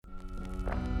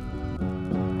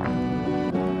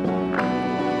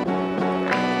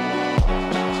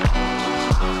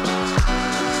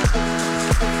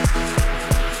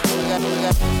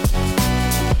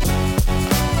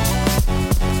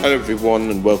Hello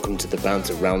everyone and welcome to the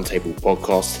Banter Roundtable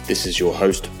podcast. This is your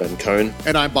host, Ben Cohen.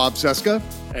 And I'm Bob Seska.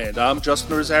 And I'm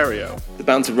Justin Rosario. The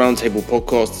Banter Roundtable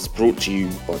podcast is brought to you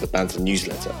by the Banter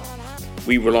newsletter.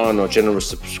 We rely on our generous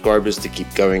subscribers to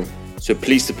keep going, so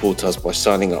please support us by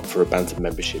signing up for a Banter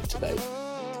membership today.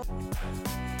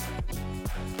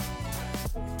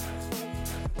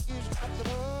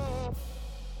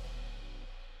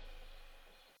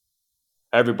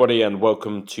 Hey everybody and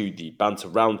welcome to the Banter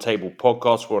Roundtable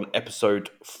podcast. We're on episode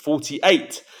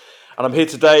 48 and I'm here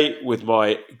today with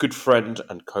my good friend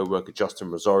and co-worker Justin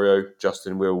Rosario.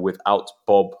 Justin, we're without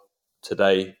Bob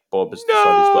today. Bob has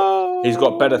decided he's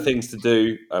got better things to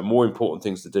do, more important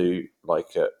things to do, like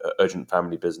urgent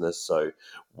family business. So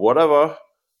whatever.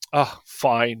 Oh,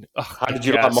 fine. How did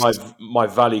you like my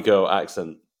Valley Girl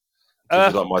accent?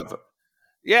 Did you like my...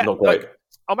 Yeah. Not great.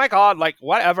 Oh my God,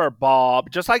 whatever, Bob.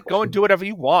 Just go and do whatever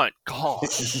you want. God.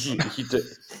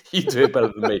 you do it better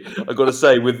than me. I got to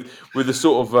say, with the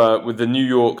sort of with the New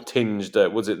York tinged,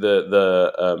 was it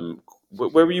the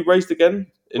where were you raised again?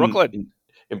 Brooklyn.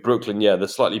 In Brooklyn, yeah, the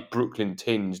slightly Brooklyn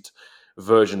tinged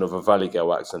version of a Valley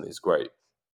Girl accent is great.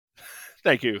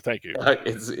 Thank you.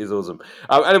 It's awesome.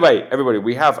 Anyway, everybody,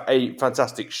 we have a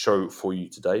fantastic show for you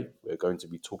today. We're going to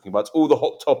be talking about all the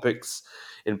hot topics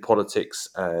in politics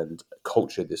and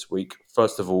culture this week.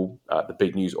 First of all, the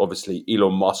big news, obviously,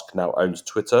 Elon Musk now owns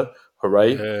Twitter.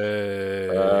 Hooray.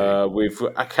 With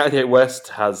Kanye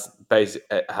West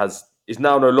is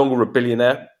now no longer a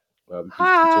billionaire.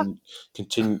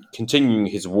 He's continuing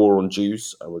his war on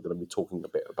Jews, and we're going to be talking a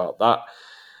bit about that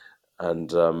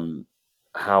and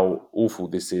how awful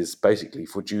this is basically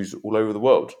for Jews all over the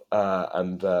world,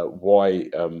 and why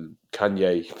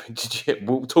Kanye.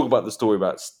 We'll talk about the story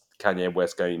about Kanye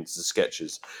West going into the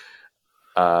Skechers.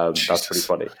 That's pretty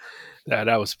funny. Yeah,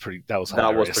 that was hilarious.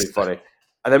 That was pretty funny.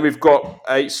 And then we've got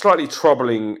a slightly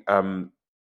troubling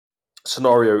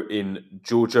scenario in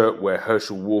Georgia where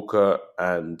Herschel Walker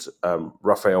and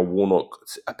Raphael Warnock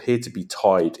appear to be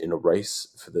tied in a race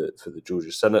for the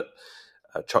Georgia Senate.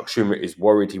 Chuck Schumer is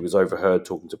worried. He was overheard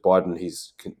talking to Biden.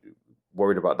 He's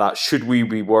worried about that. Should we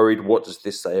be worried? What does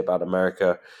this say about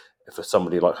America if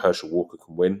somebody like Herschel Walker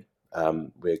can win?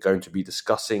 We're going to be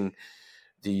discussing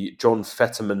the John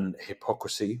Fetterman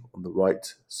hypocrisy on the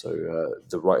right. So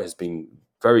the right has been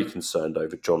very concerned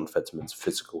over John Fetterman's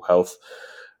physical health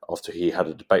after he had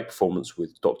a debate performance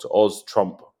with Dr. Oz,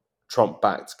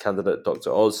 Trump-backed candidate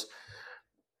Dr. Oz.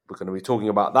 We're going to be talking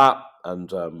about that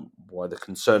and why the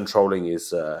concern trolling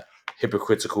is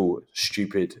hypocritical,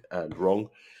 stupid, and wrong.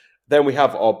 Then we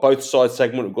have our both sides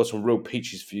segment. We've got some real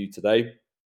peaches for you today.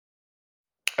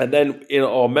 And then in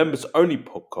our members-only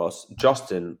podcast,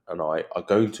 Justin and I are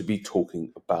going to be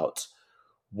talking about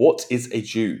what is a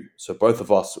Jew. So both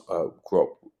of us grew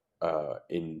up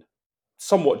in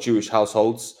somewhat Jewish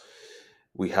households.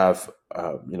 We have,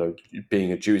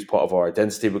 being a Jew is part of our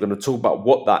identity. We're going to talk about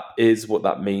what that is, what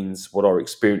that means, what our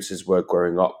experiences were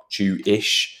growing up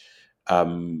Jewish,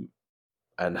 and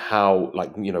how,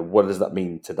 what does that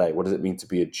mean today? What does it mean to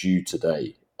be a Jew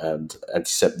today? And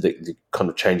the kind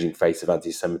of changing face of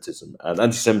anti-Semitism and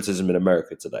anti-Semitism in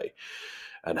America today,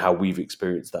 and how we've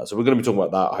experienced that. So we're going to be talking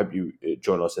about that. I hope you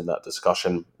join us in that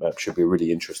discussion. It should be a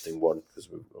really interesting one because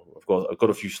I've got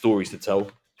a few stories to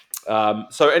tell.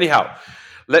 So anyhow,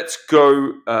 let's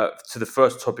go to the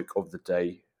first topic of the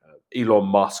day. Elon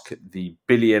Musk, the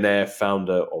billionaire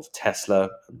founder of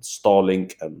Tesla and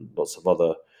Starlink and lots of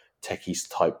other techies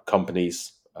type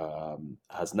companies,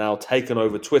 has now taken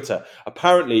over Twitter,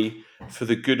 apparently for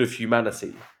the good of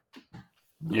humanity.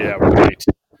 Yeah, right.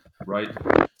 Right.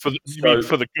 You mean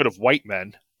for the good of white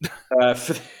men?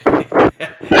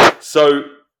 So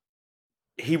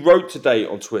he wrote today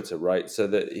on Twitter, right?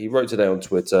 He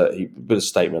put a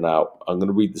statement out. I'm going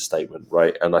to read the statement,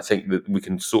 right? And I think that we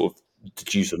can sort of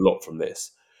deduce a lot from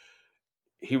this.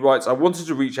 He writes, I wanted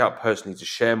to reach out personally to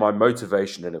share my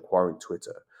motivation in acquiring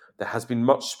Twitter. There has been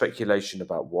much speculation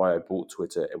about why I bought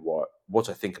Twitter and what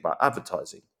I think about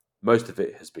advertising. Most of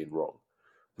it has been wrong.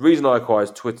 The reason I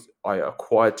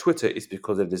acquired Twitter is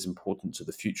because it is important to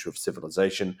the future of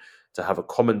civilization to have a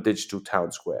common digital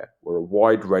town square where a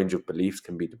wide range of beliefs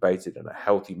can be debated in a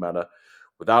healthy manner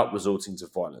without resorting to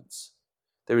violence.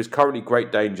 There is currently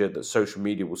great danger that social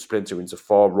media will splinter into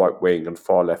far right-wing and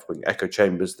far left-wing echo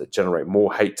chambers that generate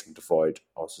more hate and divide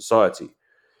our society.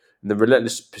 In the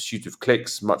relentless pursuit of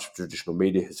clicks, much of traditional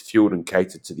media has fueled and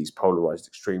catered to these polarized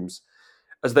extremes,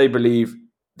 as they believe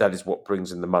that is what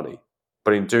brings in the money.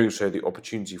 But in doing so, the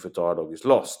opportunity for dialogue is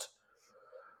lost.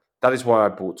 That is why I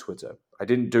bought Twitter. I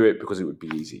didn't do it because it would be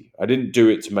easy. I didn't do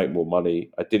it to make more money.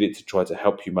 I did it to try to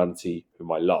help humanity,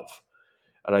 whom I love.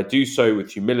 And I do so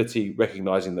with humility,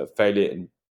 recognizing that failure in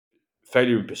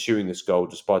pursuing this goal,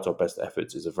 despite our best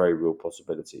efforts, is a very real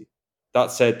possibility.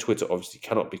 That said, Twitter obviously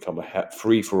cannot become a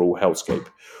free-for-all hellscape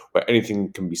where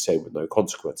anything can be said with no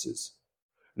consequences.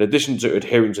 In addition to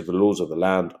adhering to the laws of the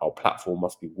land, our platform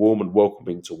must be warm and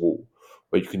welcoming to all,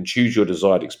 where you can choose your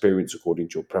desired experience according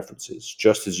to your preferences,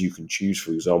 just as you can choose,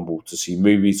 for example, to see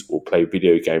movies or play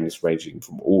video games ranging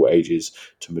from all ages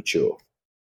to mature.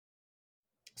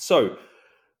 So,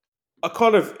 I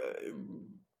kind of,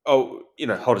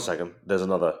 hold a second. There's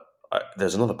another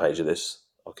page of this.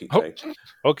 I'll keep Oh, going.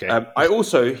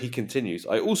 okay. He continues,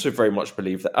 I also very much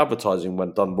believe that advertising,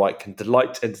 when done right, can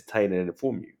delight, entertain, and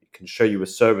inform you. It can show you a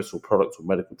service or product or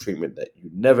medical treatment that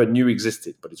you never knew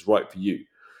existed, but is right for you.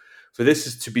 For this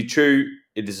is to be true,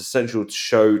 it is essential to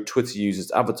show Twitter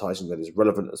users advertising that is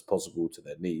relevant as possible to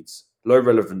their needs. Low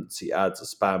relevancy ads are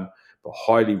spam, but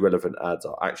highly relevant ads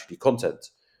are actually content.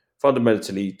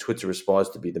 Fundamentally, Twitter aspires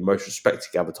to be the most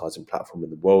respected advertising platform in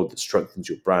the world that strengthens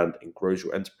your brand and grows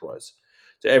your enterprise.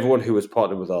 To everyone who has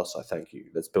partnered with us, I thank you.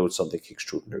 Let's build something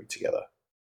extraordinary together.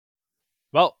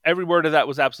 Well, every word of that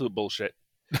was absolute bullshit.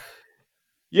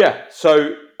 Yeah,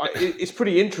 so it's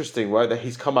pretty interesting, right, that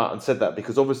he's come out and said that,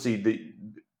 because obviously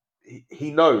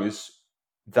he knows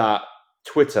that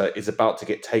Twitter is about to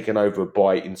get taken over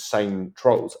by insane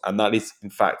trolls, and that is in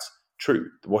fact true.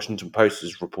 The Washington Post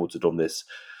has reported on this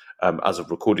as of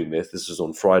recording this. This is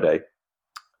on Friday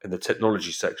in the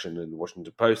technology section in the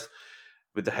Washington Post,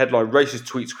 with the headline "Racist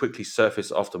tweets quickly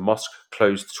surface after Musk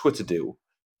closed Twitter deal."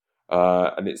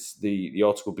 And it's the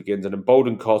article begins: an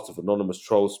emboldened cast of anonymous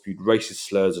trolls spewed racist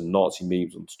slurs and Nazi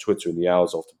memes onto Twitter in the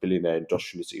hours after billionaire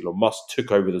industrialist Elon Musk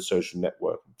took over the social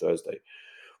network on Thursday,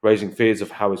 raising fears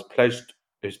of how his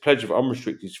pledge of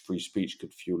unrestricted free speech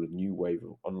could fuel a new wave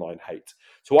of online hate.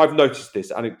 So I've noticed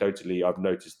this anecdotally. I've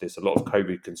noticed this a lot of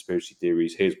COVID conspiracy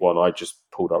theories. Here's one I just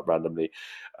pulled up randomly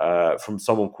from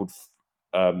someone called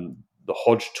the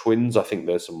Hodge twins. I think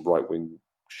there's some right wing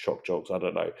shock jocks. I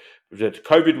don't know.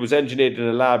 COVID was engineered in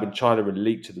a lab in China and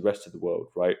leaked to the rest of the world.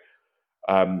 Right.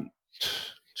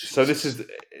 So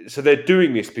they're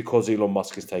doing this because Elon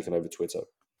Musk has taken over Twitter.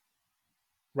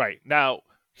 Right. Now,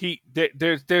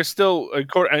 there's still,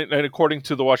 according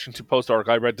to the Washington Post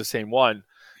article, I read the same one.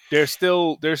 There's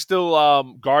still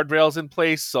guardrails in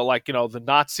place. So, like, the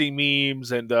Nazi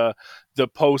memes and the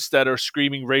posts that are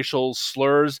screaming racial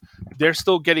slurs, they're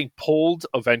still getting pulled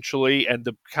eventually, and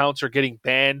the accounts are getting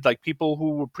banned. Like, people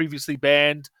who were previously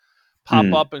banned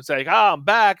pop up and say, I'm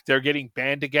back. They're getting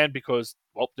banned again because,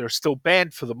 well, they're still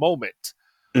banned for the moment.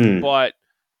 But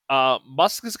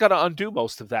Musk has got to undo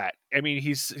most of that. I mean,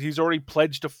 he's already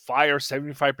pledged to fire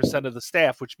 75% of the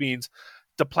staff, which means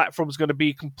the platform is going to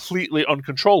be completely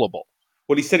uncontrollable.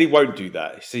 Well, he said he won't do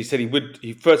that. So he said he would.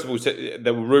 He first of all said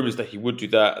there were rumors that he would do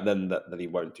that, and then that he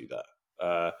won't do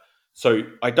that. So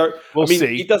I don't. We'll I mean,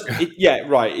 see. it doesn't. Yeah,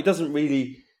 right. It doesn't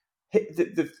really.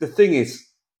 The thing is,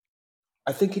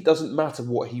 I think it doesn't matter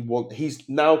what he wants. He's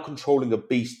now controlling a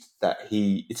beast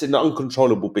it's an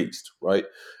uncontrollable beast, right?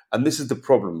 And this is the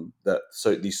problem that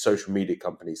these social media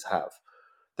companies have.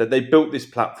 That they built this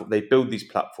platform, they build these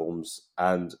platforms,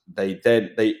 and they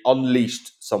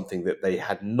unleashed something that they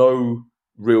had no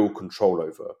real control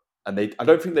over. And I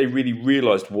don't think they really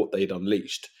realized what they'd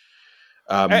unleashed.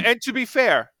 And to be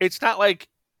fair, it's not like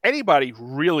anybody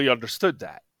really understood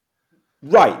that.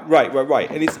 Right.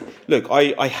 And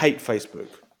I hate Facebook.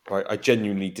 Right, I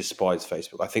genuinely despise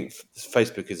Facebook. I think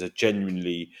Facebook is a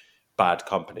genuinely bad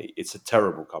company. It's a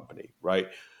terrible company, right?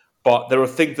 But there are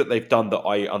things that they've done that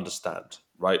I understand,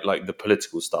 right? Like the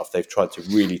political stuff. They've tried to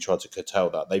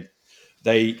curtail that.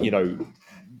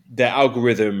 Their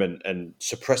algorithm and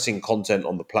suppressing content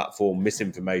on the platform,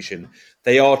 misinformation.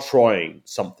 They are trying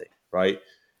something, right?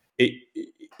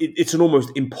 It's an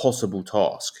almost impossible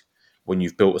task when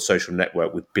you've built a social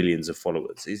network with billions of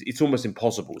followers. It's almost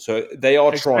impossible. So they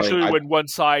are trying. Especially when one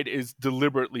side is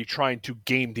deliberately trying to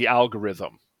game the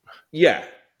algorithm. Yeah.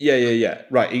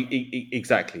 Right.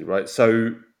 Exactly. Right.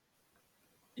 So,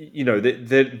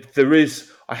 there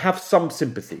is. I have some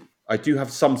sympathy. I do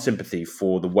have some sympathy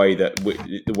for the way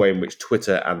in which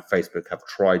Twitter and Facebook have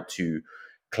tried to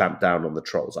clamp down on the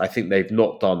trolls. I think they've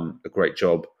not done a great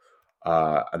job,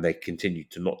 and they continue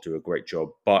to not do a great job.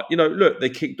 But look, they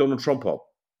kicked Donald Trump off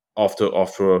after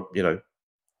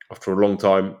a long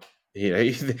time. He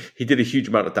did a huge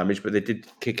amount of damage, but they did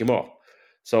kick him off.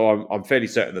 So I'm fairly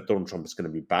certain that Donald Trump is going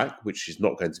to be back, which is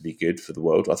not going to be good for the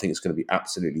world. I think it's going to be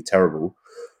absolutely terrible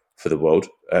for the world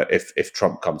if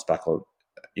Trump comes back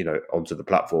onto the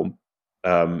platform,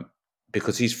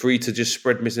 because he's free to just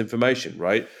spread misinformation,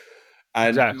 right? And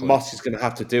Exactly. Musk is going to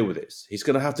have to deal with this. He's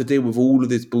going to have to deal with all of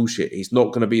this bullshit. He's not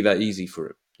going to be that easy for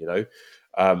him, you know.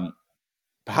 Um,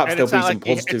 Perhaps And there'll it's be not some like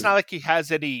it's positive. not like he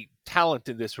has any talent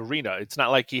in this arena. It's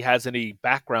not like he has any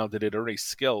background in it or any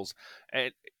skills.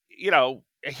 And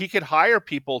he could hire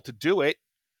people to do it,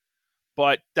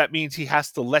 but that means he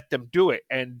has to let them do it.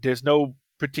 And there's no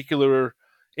particular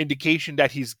indication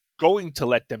that he's going to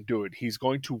let them do it. He's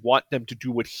going to want them to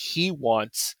do what he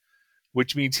wants,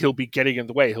 which means he'll be getting in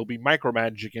the way. He'll be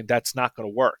micromanaging, and that's not going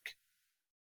to work.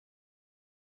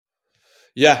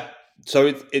 Yeah.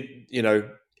 So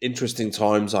interesting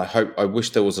times. I wish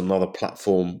there was another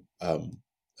platform,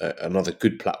 another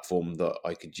good platform that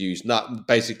I could use. Not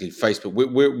basically Facebook.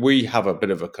 We have a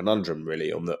bit of a conundrum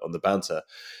really on the banter,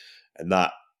 and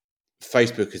that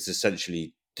Facebook has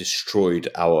essentially destroyed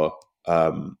our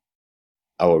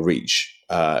reach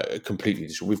completely.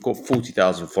 We've got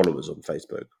 40,000 followers on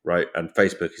Facebook, right? And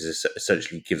Facebook is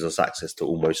essentially gives us access to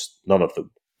almost none of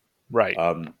them. Right.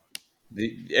 Um,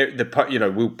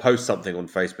 we'll post something on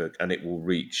Facebook and it will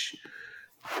reach,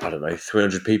 I don't know,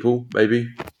 300 people maybe,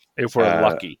 If we're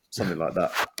lucky. something like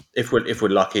that. If we're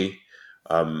lucky.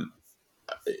 um,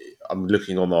 I'm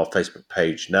looking on our Facebook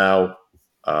page now.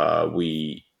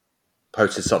 We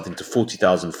posted something to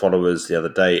 40,000 followers the other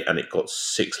day and it got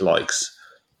 6 likes.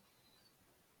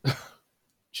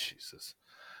 Jesus.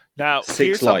 Now,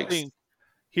 6 likes.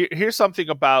 here's something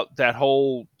about that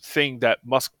whole thing that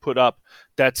Musk put up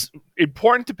that's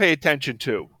important to pay attention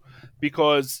to,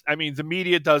 because I mean the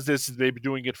media does this, they've been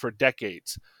doing it for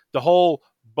decades. The whole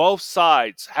both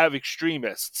sides have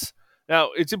extremists. Now,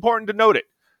 it's important to note it.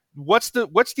 What's the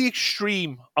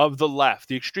extreme of the left?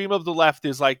 The extreme of the left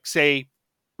is like, say,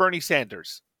 Bernie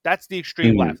Sanders. That's the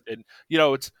extreme Mm, left. And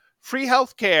it's free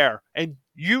healthcare and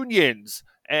unions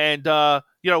and a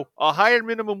higher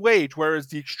minimum wage, whereas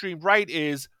the extreme right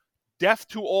is death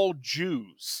to all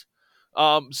Jews.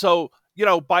 So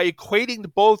by equating the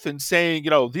both and saying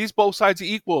these both sides are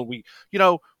equal, we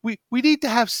need to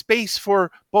have space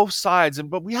for both sides,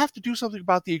 but we have to do something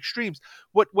about the extremes.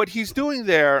 What he's doing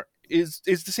there is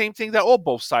the same thing that all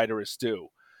both siderists do,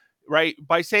 right?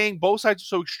 By saying both sides are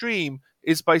so extreme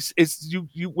is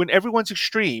you when everyone's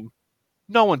extreme,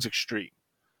 no one's extreme.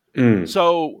 mm,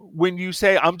 So when you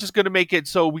say, I'm just going to make it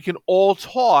so we can all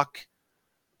talk,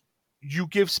 you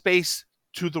give space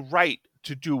to the right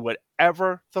to do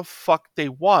whatever the fuck they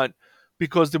want,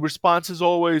 because the response is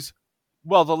always,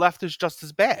 well, the left is just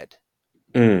as bad.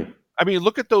 mm, I mean,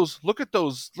 look at those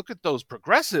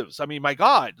progressives. I mean, my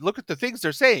God, look at the things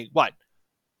they're saying. What?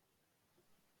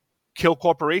 Kill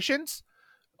corporations?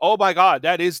 Oh my God,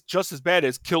 that is just as bad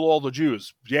as kill all the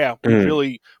Jews. Yeah, we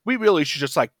mm, really should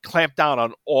just like clamp down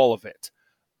on all of it,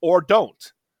 or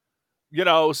don't.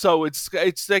 So it's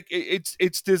like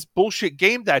it's this bullshit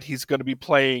game that he's going to be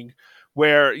playing,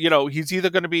 where he's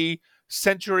either going to be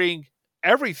centering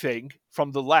everything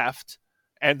from the left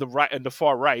and the right and the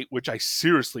far right, which I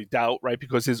seriously doubt, right,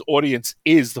 because his audience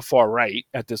is the far right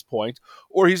at this point,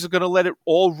 or he's going to let it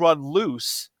all run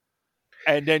loose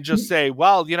and then just say,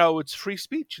 well, it's free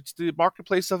speech, it's the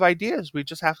marketplace of ideas, we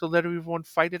just have to let everyone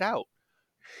fight it out,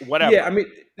 Yeah, I whatever. mean,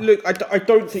 look, I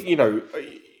don't think,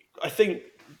 I think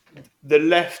the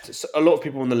left, a lot of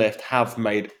people on the left have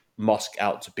made Musk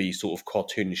out to be sort of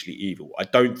cartoonishly evil. I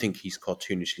don't think he's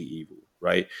cartoonishly evil,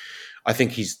 right? I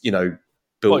think he's, Well,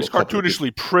 built he's a couple of good.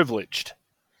 cartoonishly privileged.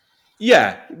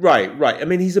 Yeah, right, right. I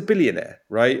mean, he's a billionaire,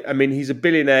 right? I mean, he's a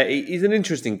billionaire. He's an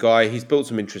interesting guy. He's built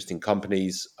some interesting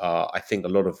companies. I think a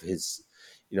lot of his,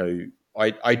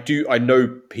 I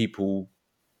know people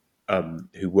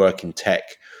who work in tech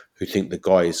who think the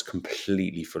guy is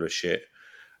completely full of shit.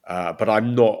 But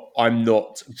I'm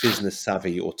not business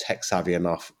savvy or tech savvy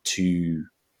enough to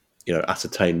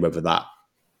ascertain whether that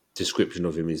description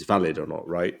of him is valid or not.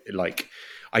 Right? Like,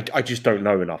 I just don't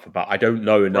know enough about. I don't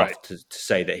know Right. enough to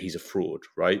say that he's a fraud.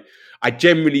 Right? I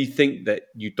generally think that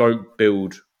you don't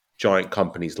build giant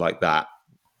companies like that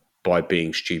by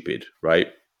being stupid. Right?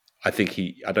 I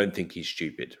don't think he's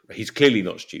stupid. He's clearly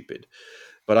not stupid,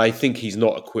 but I think he's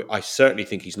not equipped. I certainly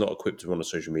think he's not equipped to run a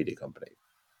social media company.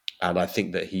 And I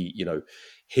think that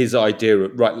his idea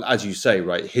of, right, as you say,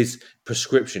 right, his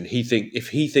prescription, if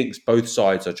he thinks both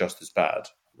sides are just as bad,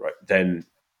 right, then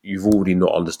you've already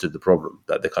not understood the problem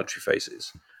that the country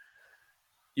faces.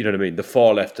 You know what I mean? The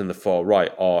far left and the far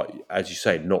right are, as you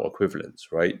say, not equivalents,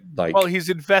 right? Well, Like, he's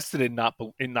invested in not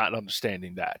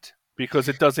understanding that, because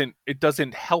it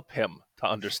doesn't help him to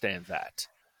understand that,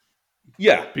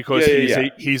 yeah, yeah, because yeah,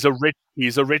 he's yeah.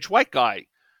 a rich white guy,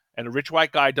 and a rich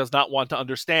white guy does not want to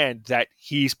understand that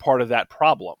he's part of that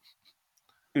problem.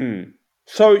 Mm.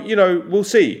 So we'll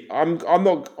see. I'm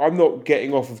not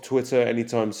getting off of Twitter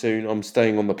anytime soon. I'm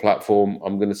staying on the platform.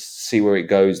 I'm going to see where it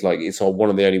goes. Like it's one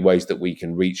of the only ways that we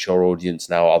can reach our audience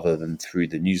now, other than through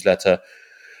the newsletter.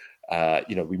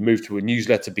 We moved to a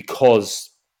newsletter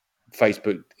because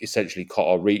Facebook essentially cut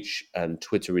our reach, and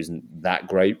Twitter isn't that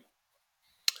great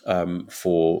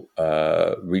for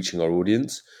reaching our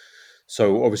audience.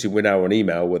 So obviously we're now on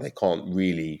email where they can't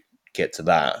really get to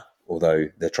that, although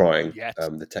they're trying. Yet.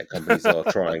 The tech companies are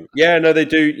trying. Yeah, no, they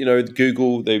do.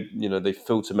 Google, they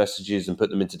filter messages and put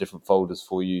them into different folders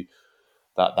for you.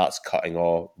 That's cutting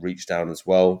our reach down as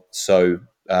well. So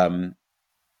I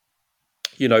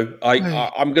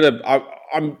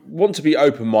want to be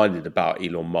open minded about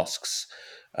Elon Musk's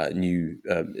new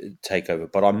takeover,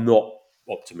 but I'm not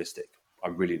optimistic.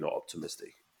 I'm really not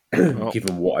optimistic,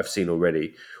 given what I've seen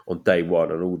already on day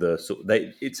one and all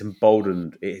the it's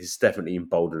emboldened. It has definitely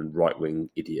emboldened right wing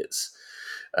idiots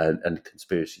and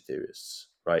conspiracy theorists.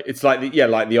 Right? It's like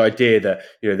the idea that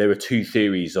there were two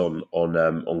theories on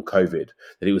COVID,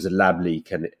 that it was a lab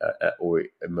leak and or it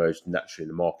emerged naturally in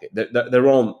the market. There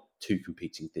aren't two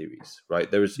competing theories, right?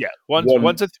 There is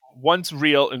one's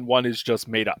real and one is just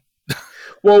made up.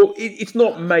 Well, it's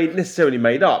not necessarily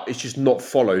made up. It's just not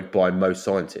followed by most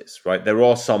scientists, right? There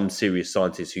are some serious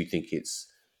scientists who think it's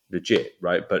legit,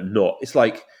 right? But not. It's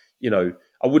like, I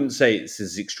wouldn't say it's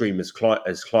as extreme as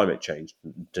climate change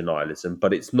denialism,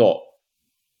 but it's not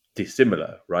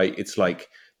dissimilar, right? It's like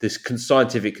this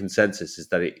scientific consensus is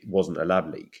that it wasn't a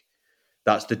lab leak.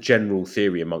 That's the general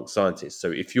theory amongst scientists. So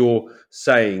if you're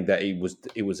saying that it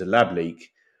was a lab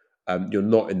leak, you're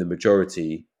not in the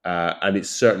majority, and it's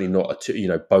certainly not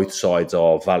both sides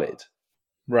are valid.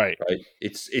 Right.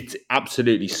 It's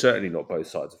absolutely certainly not both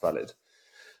sides are valid.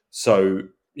 So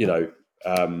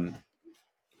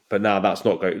but now that's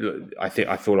not going. I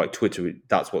feel like Twitter.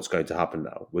 That's what's going to happen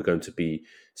now. We're going to be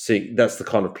seeing. That's the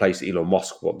kind of place Elon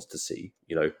Musk wants to see.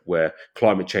 Where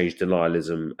climate change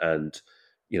denialism and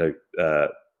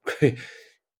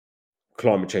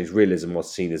climate change realism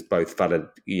was seen as both valid,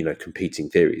 competing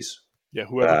theories. Yeah,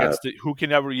 who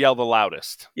can ever yell the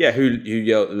loudest. Yeah, who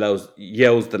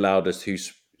yells the loudest, who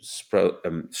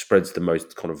spreads the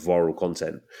most kind of viral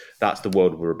content. That's the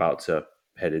world we're about to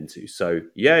head into. So,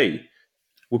 yay,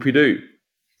 whoopie-doo.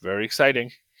 Very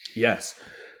exciting. Yes.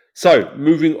 So,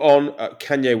 moving on,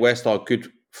 Kanye West, our good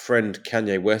friend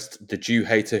Kanye West, the Jew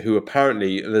hater, who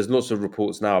apparently, there's lots of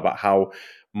reports now about how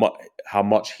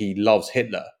much he loves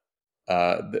Hitler.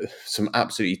 Some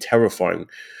absolutely terrifying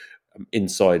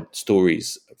inside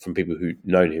stories from people who've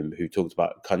known him, who talked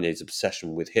about Kanye's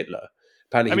obsession with Hitler.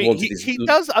 Apparently, he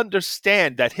does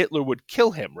understand that Hitler would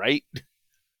kill him, right?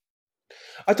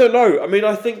 I don't know. I mean,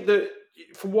 I think that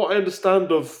from what I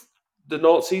understand of the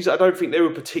Nazis, I don't think they were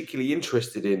particularly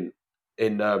interested in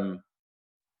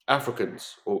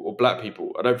Africans or black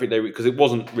people. I don't think because it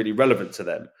wasn't really relevant to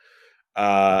them.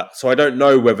 So I don't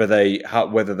know whether they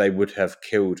would have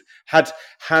killed had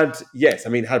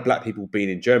black people been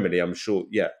in Germany, I'm sure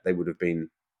they would have been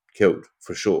killed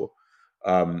for sure.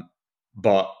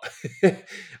 But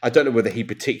I don't know whether he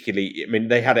particularly. I mean,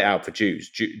 they had it out for Jews.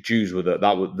 Jews were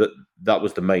that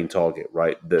was the main target,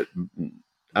 right? The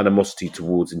animosity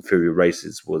towards inferior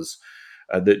races was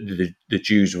the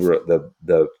Jews were at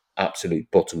the absolute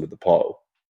bottom of the pile.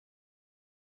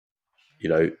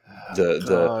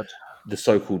 The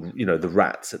so-called, the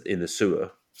rats in the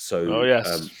sewer. So,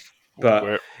 yes,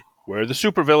 but we're the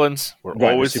supervillains. We're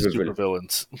always the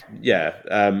supervillains. Yeah,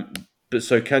 but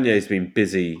so Kanye's been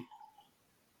busy,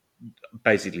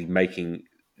 basically making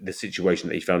the situation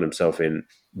that he found himself in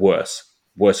worse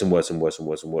and worse and worse and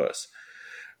worse and worse.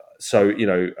 So, did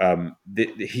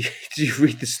you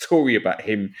read the story about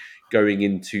him going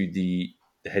into the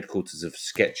headquarters of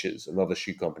Skechers, another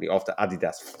shoe company, after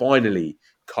Adidas finally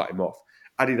cut him off?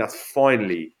 Adidas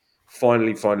finally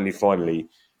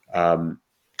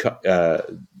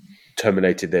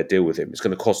terminated their deal with him. It's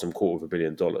going to cost them $250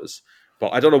 million.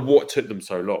 But I don't know what took them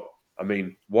so long. I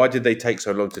mean, why did they take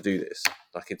so long to do this?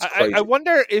 Like, it's crazy. I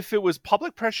wonder if it was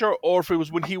public pressure or if it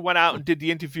was when he went out and did the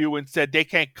interview and said, they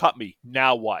can't cut me.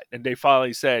 Now what? And they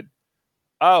finally said,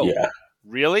 oh,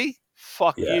 really?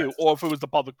 Fuck you. Or if it was the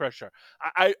public pressure.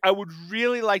 I would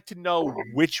really like to know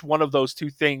which one of those two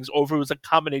things, or if it was a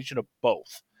combination of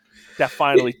both, that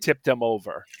finally tipped them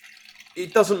over.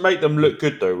 It doesn't make them look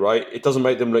good, though, right? It doesn't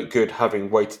make them look good having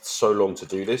waited so long to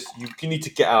do this. You need to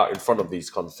get out in front of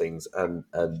these kind of things and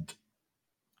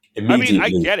immediately. I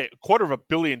mean, I get it. $250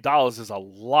 million is a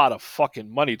lot of fucking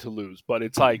money to lose, but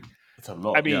it's like, it's a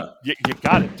lot. I mean, you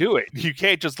got to do it. You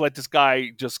can't just let this guy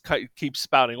just keep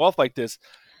spouting off like this.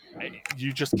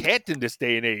 You just can't in this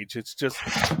day and age. It's just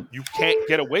you can't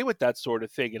get away with that sort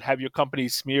of thing and have your company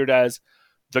smeared as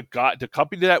the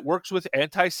company that works with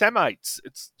anti-Semites.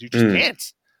 You just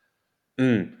can't.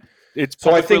 It's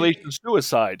So I public think, relations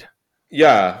suicide.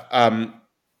 yeah.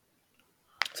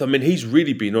 So I mean, he's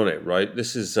really been on it, right?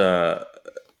 This is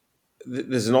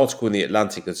there's an article in the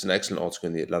Atlantic. There's an excellent article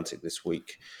in the Atlantic this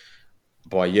week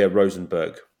by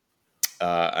Rosenberg.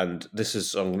 And this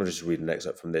is, I'm going to just read an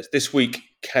excerpt from this. This week,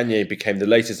 Kanye became the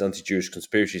latest anti-Jewish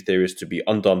conspiracy theorist to be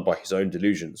undone by his own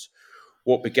delusions.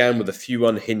 What began with a few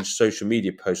unhinged social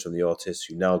media posts on the artist,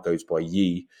 who now goes by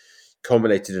Ye,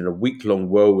 culminated in a week-long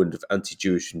whirlwind of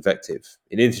anti-Jewish invective.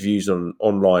 In interviews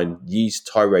online, Ye's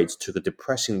tirades took a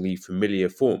depressingly familiar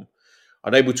form.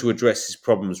 Unable to address his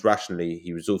problems rationally,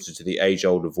 he resorted to the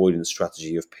age-old avoidance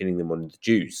strategy of pinning them on the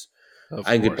Jews. Of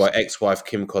Angered course. by ex-wife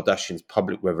Kim Kardashian's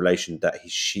public revelation that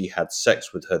she had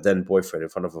sex with her then-boyfriend in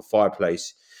front of a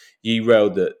fireplace, Ye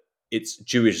railed that it's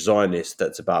Jewish Zionists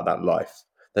that's about that life.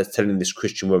 That's telling this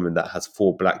Christian woman that has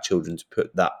 4 black children to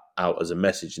put that out as a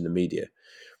message in the media.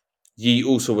 Ye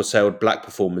also assailed black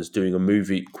performers doing a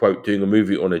movie, quote, doing a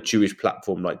movie on a Jewish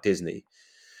platform like Disney.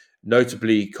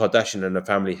 Notably, Kardashian and her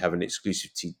family have an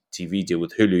exclusive TV deal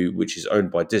with Hulu, which is owned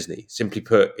by Disney. Simply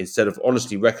put, instead of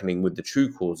honestly reckoning with the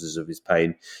true causes of his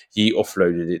pain, Ye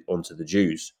offloaded it onto the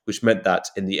Jews, which meant that,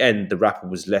 in the end, the rapper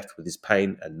was left with his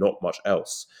pain and not much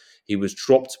else. He was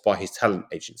dropped by his talent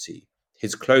agency.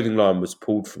 His clothing line was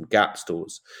pulled from Gap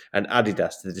stores, and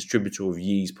Adidas, the distributor of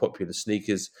Ye's popular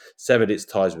sneakers, severed its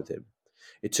ties with him.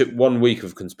 It took 1 week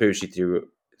of conspiracy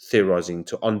theorizing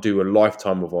to undo a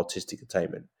lifetime of artistic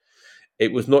attainment.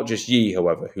 It was not just Ye,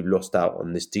 however, who lost out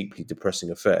on this deeply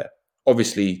depressing affair.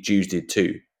 Obviously, Jews did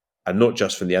too, and not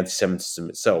just from the anti-Semitism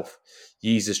itself.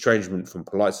 Ye's estrangement from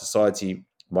polite society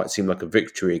might seem like a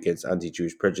victory against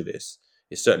anti-Jewish prejudice.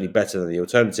 It's certainly better than the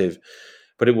alternative,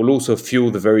 but it will also fuel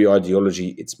the very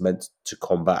ideology it's meant to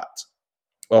combat.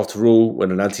 After all, when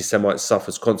an anti-Semite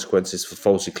suffers consequences for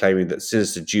falsely claiming that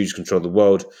sinister Jews control the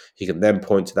world, he can then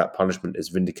point to that punishment as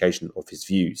vindication of his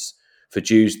views. For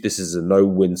Jews, this is a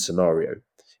no-win scenario.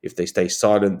 If they stay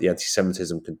silent, the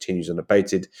anti-Semitism continues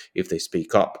unabated. If they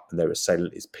speak up and their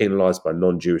assailant is penalised by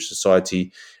non-Jewish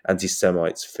society,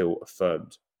 anti-Semites feel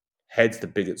affirmed. Heads, the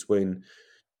bigots win.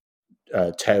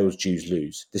 Tails, Jews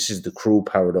lose. This is the cruel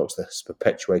paradox that has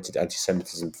perpetuated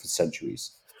anti-Semitism for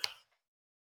centuries.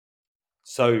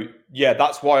 So, yeah,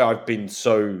 that's why I've been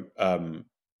so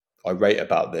irate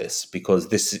about this, because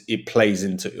it plays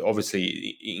into,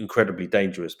 obviously, incredibly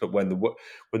dangerous. But when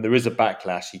there is a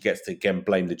backlash, he gets to again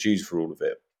blame the Jews for all of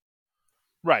it.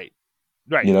 Right.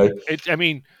 You know, I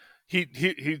mean,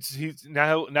 he's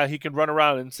now he can run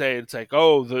around and say it's like,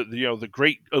 oh, the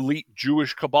great elite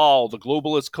Jewish cabal, the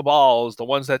globalist cabal, is the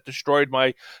ones that destroyed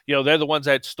my, they're the ones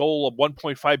that stole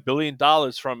 $1.5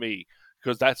 billion from me.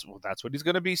 Because that's what he's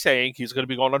going to be saying. He's going to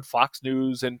be going on Fox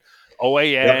News and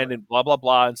OAN and blah blah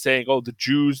blah and saying, "Oh, the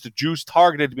Jews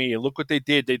targeted me and look what they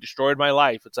did. They destroyed my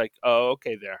life." It's like, oh,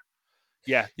 okay,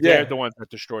 yeah, they're the ones that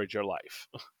destroyed your life.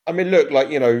 I mean, look, like,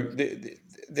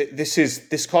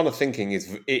 this kind of thinking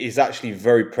is actually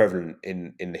very prevalent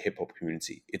in the hip hop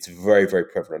community. It's very, very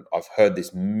prevalent. I've heard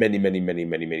this many, many, many,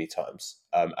 many, many times,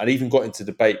 and even got into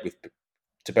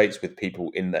debates with people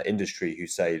in that industry who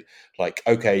say, like,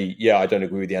 okay, yeah, I don't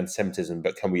agree with the anti-Semitism,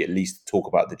 but can we at least talk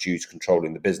about the Jews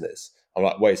controlling the business? I'm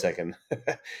like, wait a second,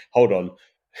 hold on.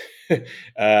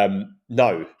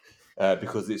 No,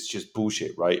 because it's just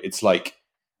bullshit, right? It's like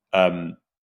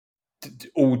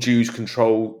all Jews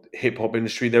control hip hop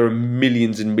industry. There are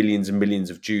millions and millions and millions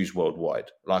of Jews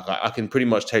worldwide. Like, I can pretty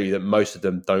much tell you that most of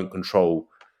them don't control,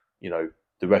 the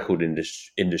record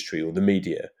industry or the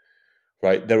media.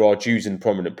 Right, there are Jews in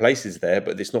prominent places there,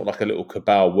 but it's not like a little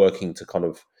cabal working to kind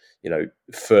of,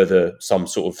 further some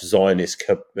sort of Zionist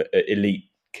elite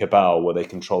cabal where they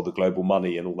control the global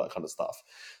money and all that kind of stuff.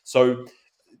 So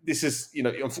this is,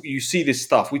 you see this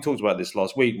stuff. We talked about this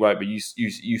last week, right? But you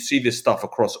see this stuff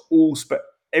across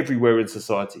everywhere in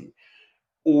society,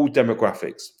 all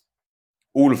demographics,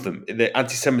 all of them. The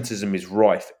anti-Semitism is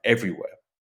rife everywhere.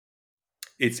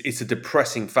 It's a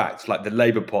depressing fact. Like the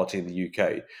Labour Party in the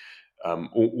UK.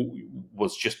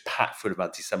 Was just packed full of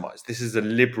anti-Semites. This is a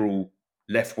liberal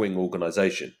left-wing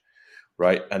organisation,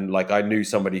 right? And like, I knew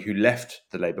somebody who left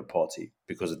the Labour Party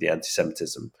because of the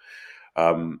anti-Semitism.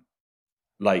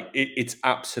 It's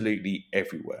absolutely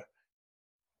everywhere.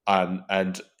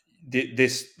 And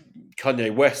this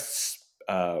Kanye West's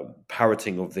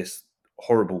parroting of this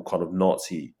horrible kind of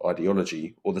Nazi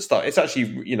ideology, or the start. It's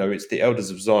actually, it's the Elders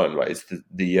of Zion, right? It's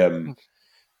the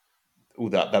all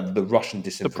that the Russian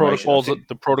disinformation.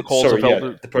 The protocols of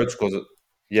Elder. The protocols.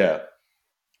 Yeah.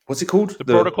 What's it called? The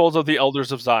Protocols of the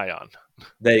Elders of Zion.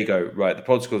 There you go. Right, the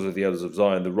Protocols of the Elders of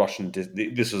Zion.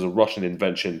 This was a Russian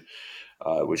invention,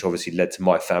 which obviously led to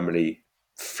my family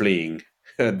fleeing.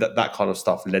 that kind of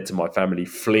stuff led to my family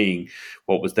fleeing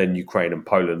what was then Ukraine and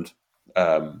Poland,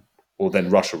 or then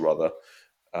Russia rather.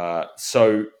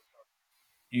 So,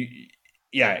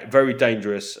 yeah, very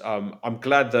dangerous. I'm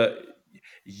glad that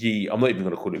I'm not even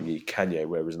going to call him Kanye,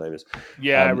 wherever his name is.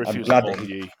 Yeah, I I'm refuse to glad call that him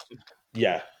Yee.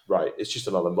 yeah, right. It's just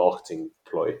another marketing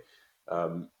ploy.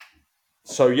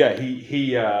 So yeah,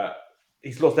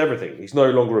 he's lost everything. He's no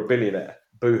longer a billionaire.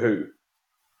 Boo hoo.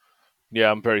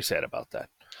 Yeah, I'm very sad about that.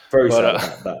 Very But sad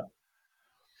about that.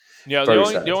 the Very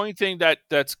only sad. the only thing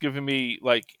that's given me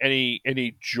like any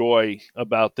joy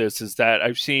about this is that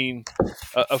I've seen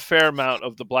a fair amount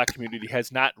of the black community has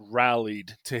not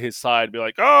rallied to his side, be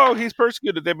like, "Oh, he's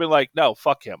persecuted." They've been like, "No,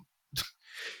 fuck him."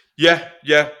 Yeah,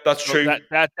 that's So true.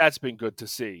 that's been good to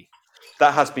see.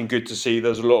 That has been good to see.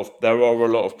 There are a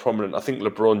lot of prominent. I think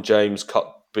LeBron James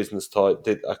cut business tie. I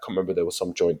can't remember. There was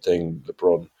some joint thing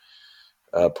LeBron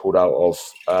pulled out of.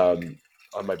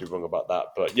 I may be wrong about that,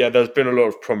 but yeah, there's been a lot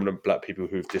of prominent black people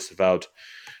who've disavowed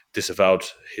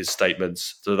his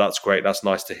statements. So that's great. That's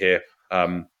nice to hear.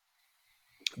 The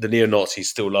neo-Nazis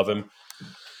still love him.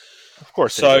 Of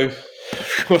course they So, do.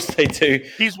 of course they do.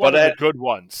 He's one of the good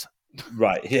ones.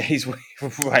 Right, yeah, he's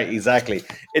right, exactly.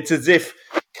 It's as if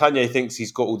Kanye thinks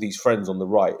he's got all these friends on the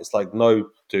right. It's like, no,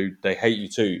 dude, they hate you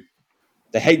too.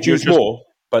 They hate You're Jews just more,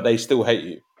 but they still hate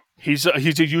you. he's a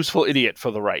useful idiot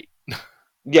for the right.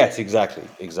 Yes, exactly.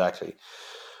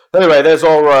 Anyway, there's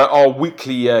our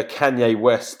weekly Kanye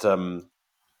West.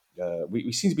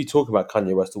 We seem to be talking about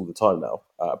Kanye West all the time now,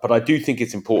 but I do think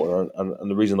it's important,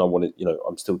 and the reason I wanted,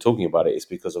 I'm still talking about it is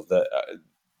because of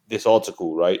this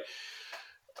article, right?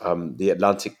 The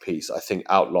Atlantic piece, I think,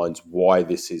 outlines why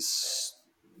this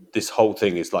whole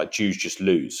thing is like Jews just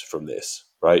lose from this,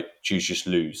 right? Jews just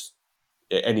lose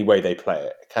any way they play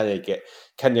it.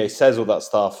 Kanye says all that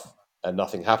stuff and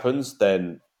nothing happens,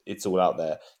 then it's all out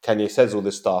there. Kanye says all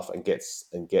this stuff and gets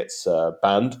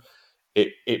banned.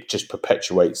 It just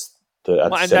perpetuates the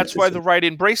Well, and that's why the anti-Semitism. right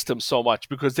embraced him so much,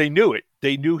 because they knew it.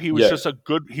 They knew he was Yeah. just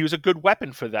he was a good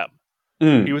weapon for them. He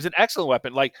Mm, was an excellent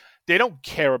weapon. Like, they don't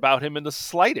care about him in the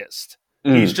slightest.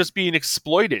 He's mm, just being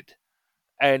exploited.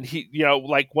 And he,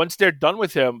 like, once they're done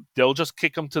with him, they'll just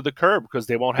kick him to the curb because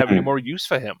they won't have any mm. more use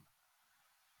for him.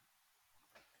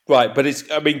 Right, but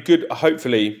good.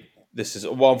 Hopefully, this is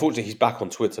unfortunately, he's back on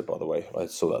Twitter. By the way, I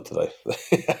saw that today.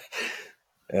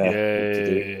 Yeah, what to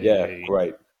do? Yeah, Yay.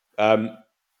 great.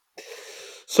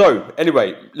 So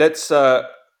anyway, let's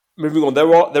moving on.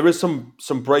 There is some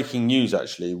breaking news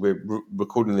actually. We're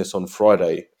recording this on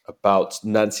Friday about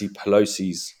Nancy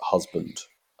Pelosi's husband,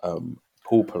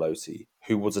 Paul Pelosi,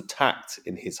 who was attacked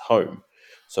in his home.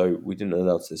 So we didn't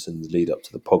announce this in the lead up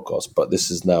to the podcast, but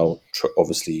this is now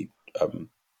obviously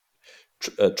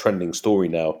a trending story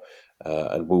now,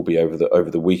 and will be over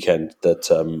the weekend that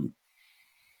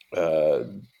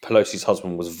Pelosi's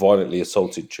husband was violently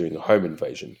assaulted during a home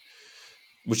invasion,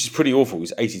 which is pretty awful.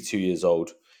 He's 82 years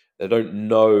old. They don't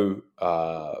know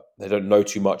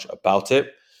too much about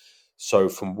it. So,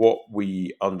 from what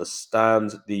we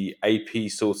understand, the AP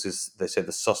sources, they said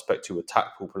the suspect who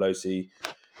attacked Paul Pelosi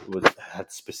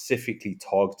had specifically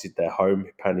targeted their home.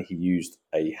 Apparently, he used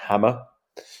a hammer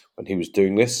when he was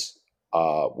doing this.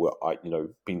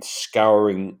 Been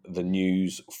scouring the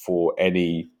news for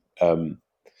any kind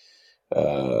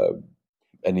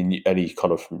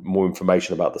of more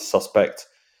information about the suspect.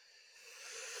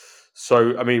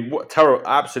 So, I mean,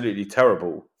 absolutely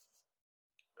terrible.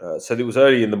 So it was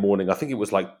early in the morning. I think it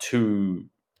was like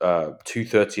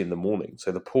 2:30 in the morning.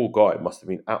 So the poor guy must have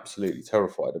been absolutely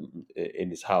terrified in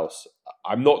his house.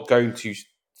 I'm not going to.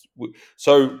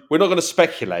 So we're not going to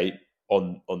speculate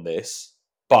on this,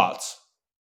 but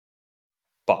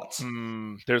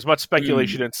There's much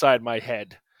speculation inside my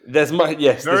head. there's much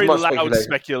Very much loud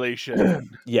speculation. speculation.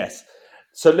 Yes.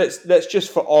 So let's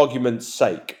just for argument's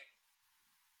sake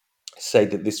say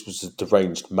that this was a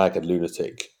deranged MAGA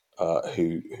lunatic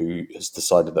who has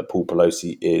decided that Paul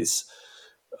Pelosi is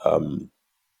an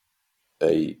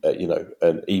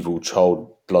evil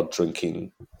child blood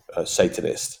drinking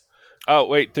Satanist. Oh,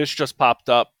 wait, this just popped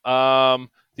up.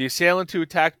 The assailant who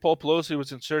attacked Paul Pelosi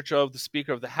was in search of the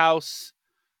Speaker of the House.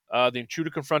 The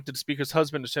intruder confronted the Speaker's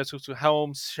husband in Senator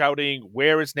Helms, shouting,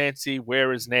 "Where is Nancy?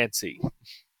 Where is Nancy?"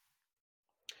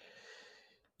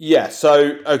 Yeah.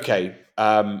 So okay.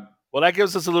 Well, that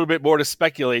gives us a little bit more to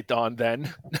speculate on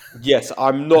then. Yes,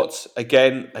 I'm not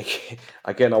again. I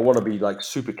want to be like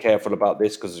super careful about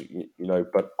this because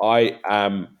but I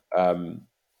am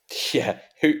Yeah.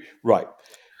 Right.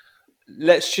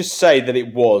 Let's just say that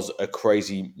it was a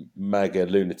crazy MAGA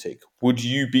lunatic. Would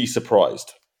you be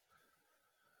surprised?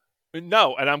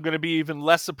 No, and I'm going to be even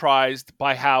less surprised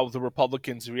by how the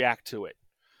Republicans react to it.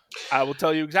 I will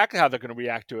tell you exactly how they're going to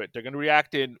react to it. They're going to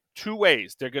react in two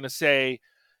ways. They're going to say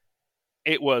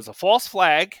it was a false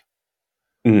flag.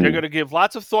 They're going to give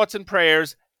lots of thoughts and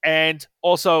prayers. And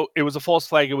also, it was a false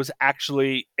flag. It was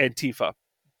actually Antifa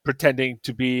pretending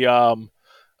to be a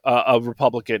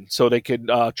Republican so they can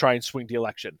try and swing the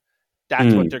election.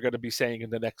 That's what they're going to be saying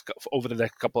over the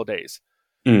next couple of days.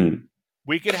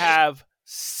 We could have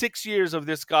 6 years of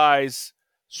this guy's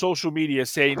social media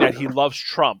saying that he loves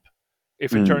Trump.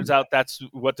 If it turns out that's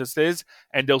what this is,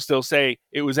 and they'll still say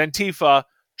it was Antifa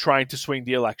trying to swing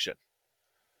the election.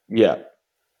 Yeah.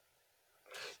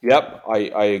 Yep,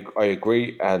 I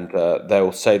agree, and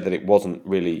they'll say that it wasn't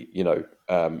really,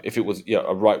 if it was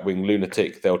a right wing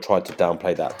lunatic, they'll try to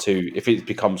downplay that too. If it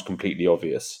becomes completely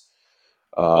obvious,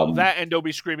 Well, that and they'll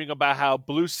be screaming about how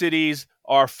blue cities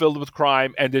are filled with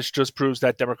crime, and this just proves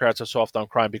that Democrats are soft on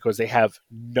crime because they have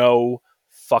no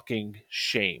fucking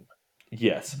shame.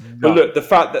 yes. None. But look, the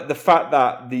fact that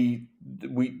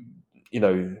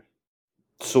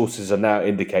sources are now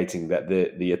indicating that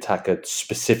the attacker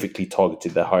specifically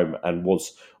targeted their home and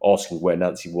was asking where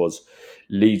Nancy was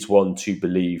leads one to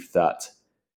believe that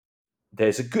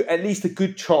there's at least a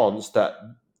good chance that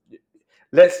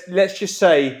let's just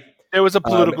say there was a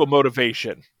political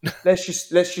motivation. let's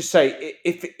just say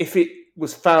if it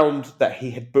was found that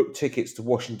he had booked tickets to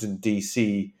Washington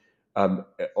DC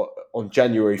on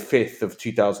January 5th of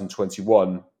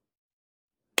 2021,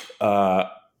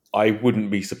 I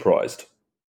wouldn't be surprised.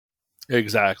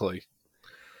 Exactly.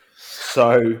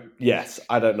 So yes,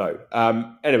 I don't know.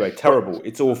 Anyway, terrible.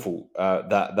 It's awful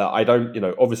that I don't.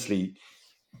 Obviously,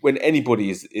 when anybody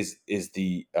is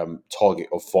the target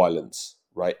of violence,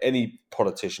 right? Any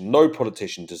politician, no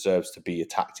politician deserves to be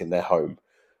attacked in their home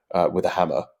with a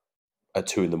hammer at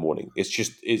 2 a.m.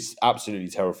 It's absolutely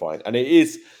terrifying, and it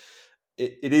is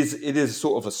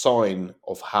sort of a sign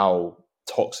of how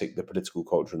toxic the political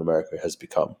culture in America has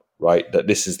become. Right? That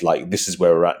this is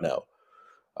where we're at now.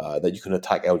 That you can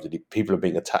attack elderly people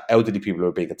elderly people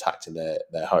are being attacked in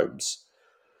their homes.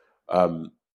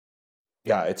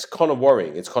 Yeah, it's kind of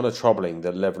worrying. It's kind of troubling,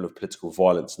 the level of political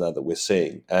violence now that we're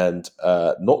seeing. And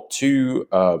not to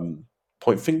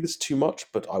point fingers too much,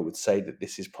 but I would say that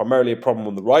this is primarily a problem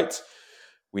on the right.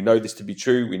 We know this to be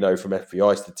true. We know from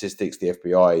FBI statistics, the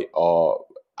FBI are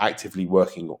actively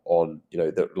working on,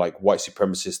 like white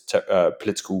supremacist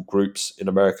political groups in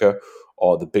America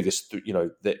are the biggest,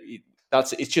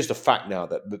 it's just a fact now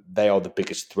that they are the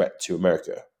biggest threat to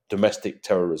America. Domestic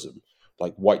terrorism,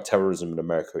 like white terrorism in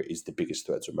America, is the biggest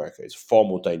threat to America. It's far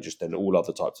more dangerous than all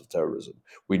other types of terrorism.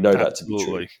 We know that to be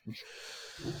true.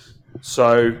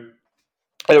 So,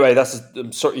 anyway, that's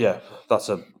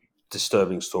a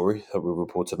disturbing story that we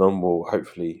reported on. Well,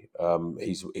 hopefully,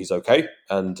 he's okay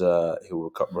and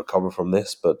he'll recover from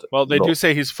this. But they do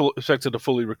say he's expected to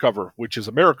fully recover, which is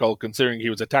a miracle considering he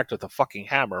was attacked with a fucking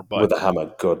hammer. But with a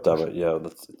hammer, god damn it, yeah,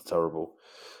 that's terrible.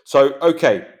 So,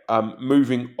 okay,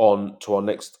 moving on to our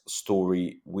next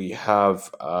story, we have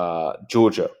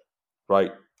Georgia.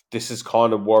 Right, this is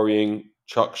kind of worrying.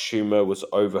 Chuck Schumer was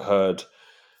overheard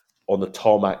on the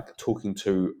tarmac talking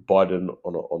to Biden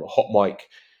on a hot mic,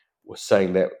 was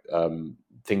saying that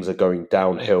things are going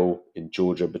downhill in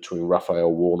Georgia between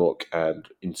Raphael Warnock and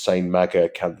insane MAGA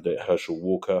candidate Herschel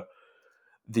Walker.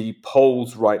 The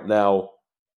polls right now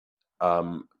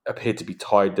appear to be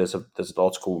tied. There's an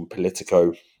article in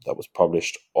Politico that was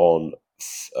published on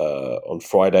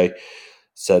Friday,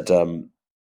 said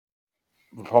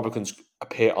Republicans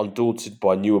appear undaunted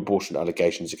by new abortion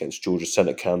allegations against Georgia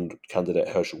Senate candidate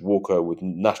Herschel Walker, with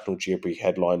national Jeopardy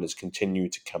headliners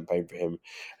continuing to campaign for him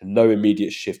and no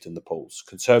immediate shift in the polls.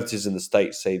 Conservatives in the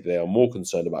state say they are more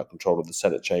concerned about control of the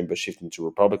Senate chamber shifting to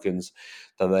Republicans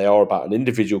than they are about an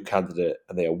individual candidate,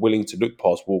 and they are willing to look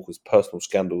past Walker's personal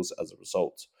scandals as a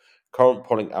result. Current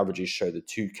polling averages show the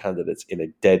two candidates in a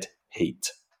dead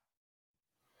heat.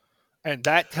 And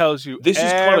that tells you this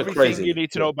is kind of crazy. You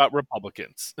need to know about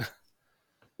Republicans.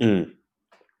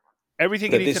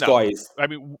 Everything you need to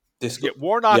know.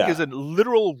 Warnock is a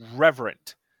literal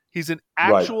reverend. He's an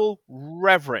actual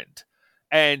reverend.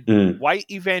 And white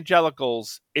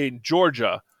evangelicals in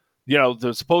Georgia,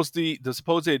 the supposed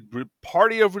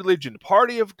party of religion,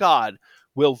 party of God,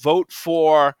 will vote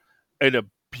for an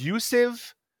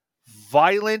abusive,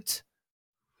 violent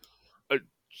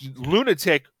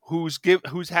lunatic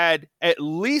who's had at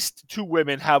least two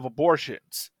women have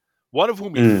abortions, one of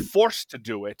whom he forced to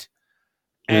do it,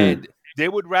 and they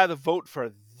would rather vote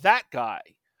for that guy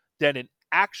than an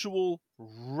actual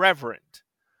reverend,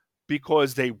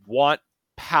 because they want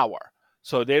power.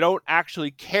 So they don't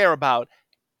actually care about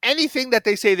anything that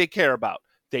they say they care about.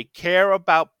 They care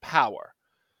about power.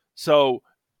 So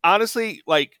honestly,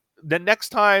 like, the next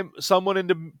time someone in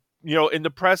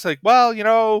the press, like, well,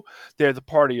 they're the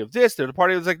party of this, they're the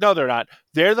party of this, like, no, they're not.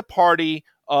 They're the party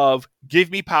of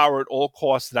give me power at all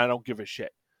costs, and I don't give a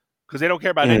shit, because they don't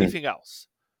care about anything else.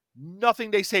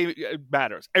 Nothing they say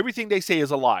matters. Everything they say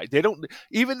is a lie. They don't,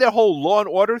 even their whole law and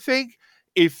order thing.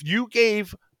 If you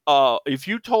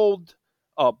told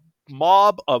a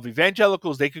mob of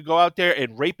evangelicals they could go out there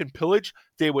and rape and pillage,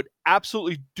 they would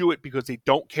absolutely do it, because they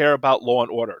don't care about law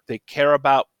and order. They care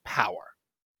about power.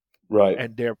 Right.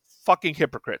 And they're fucking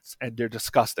hypocrites, and they're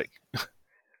disgusting.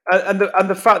 And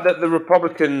the fact that the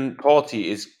Republican Party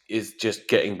is just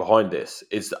getting behind this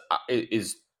is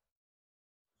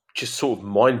just sort of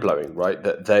mind blowing, right?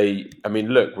 That I mean,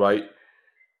 look, right?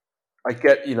 I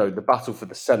get, the battle for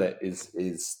the Senate is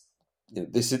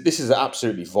this is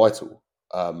absolutely vital,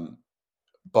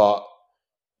 but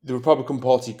the Republican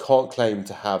Party can't claim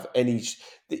to have any.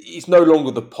 It's no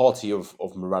longer the party of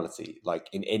morality, like,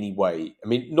 in any way. I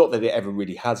mean, not that it ever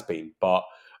really has been, but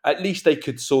at least they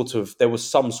could there was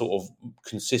some sort of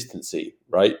consistency,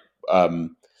 right?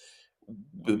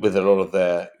 With a lot of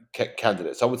their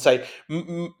candidates, I would say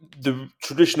the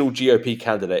traditional GOP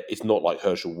candidate is not like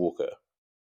Herschel Walker.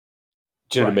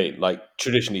 Do you know what I mean? Like,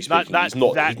 traditionally speaking, Not he's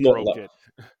not that broken.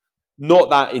 not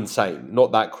that insane,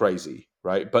 not that crazy,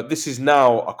 right? But this is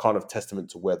now a kind of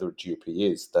testament to where the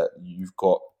GOP is, that you've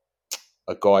got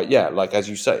a guy, like, as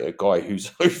you say, a guy who's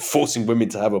forcing women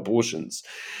to have abortions,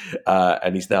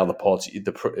 and he's now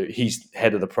he's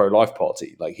head of the pro-life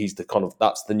party. Like, he's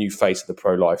that's the new face of the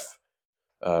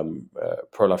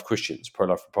pro-life Christians,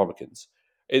 pro-life Republicans.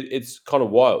 It's kind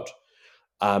of wild.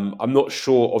 I'm not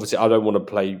sure. Obviously, I don't want to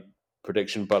play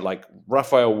prediction, but like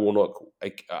Raphael Warnock,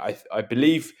 I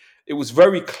believe it was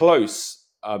very close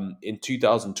in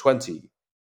 2020,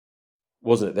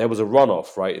 wasn't it? There was a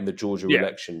runoff, right, in the Georgia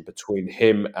election between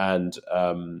him and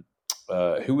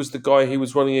who was the guy he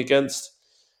was running against?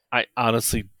 I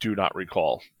honestly do not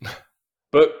recall.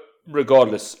 But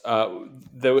regardless,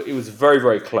 it was very,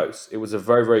 very close. It was a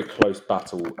very, very close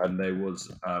battle, and there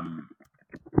was a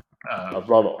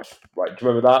runoff, right? Do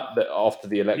you remember that after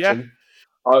the election?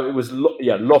 It was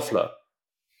Loeffler.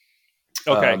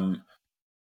 Okay.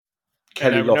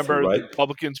 Kelly and I Loeffler, remember right? the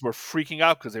Republicans were freaking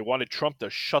out because they wanted Trump to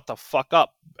shut the fuck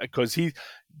up, because he's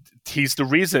the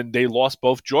reason they lost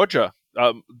both Georgia.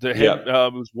 It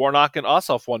was Warnock and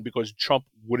Ossoff won because Trump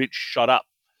wouldn't shut up.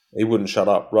 He wouldn't shut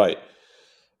up, right?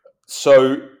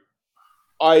 So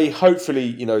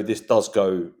hopefully, this does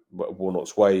go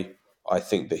Warnock's way. I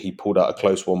think that he pulled out a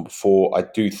close one before. I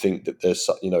do think that there's,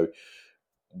 there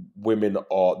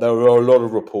are a lot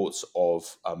of reports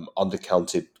of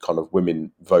undercounted kind of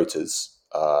women voters,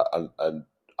 and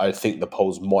I think the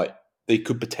polls they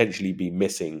could potentially be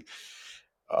missing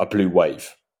a blue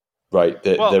wave, right?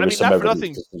 There is some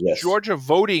evidence to suggest Georgia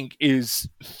voting is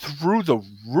through the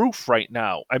roof right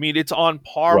now. I mean, it's on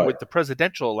par with the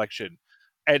presidential election,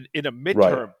 and in a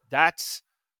midterm, that's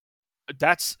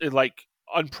like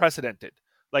unprecedented.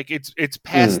 Like, it's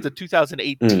past the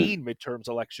 2018 midterms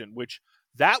election, which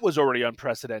that was already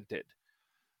unprecedented.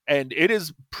 And it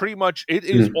is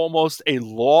almost a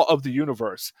law of the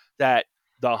universe that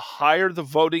the higher the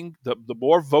voting, the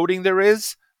more voting there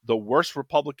is, the worse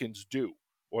Republicans do,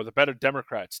 or the better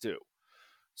Democrats do.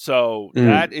 So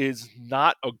that is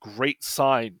not a great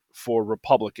sign for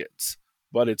Republicans,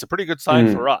 but it's a pretty good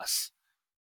sign for us.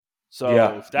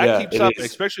 So if that keeps up,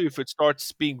 especially if it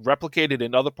starts being replicated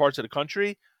in other parts of the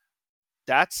country,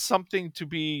 that's something to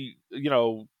be,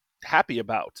 happy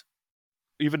about.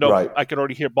 Even though I could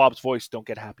already hear Bob's voice, don't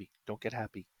get happy. Don't get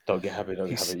happy. Don't get happy. Don't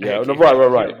get happy. Yeah,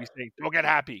 right. Saying, don't get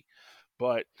happy.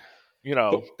 But,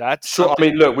 that's sure. Something. I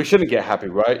mean, look, we shouldn't get happy,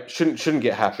 right? Shouldn't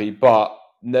get happy. But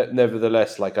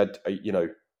nevertheless, like,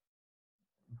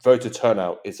 voter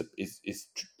turnout is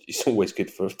always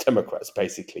good for Democrats,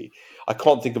 basically. I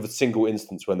can't think of a single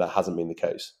instance when that hasn't been the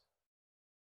case.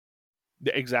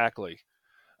 Exactly.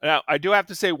 Now, I do have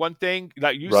to say one thing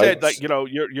that you said, like, you're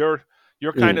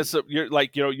kind of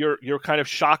you're kind of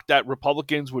shocked that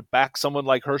Republicans would back someone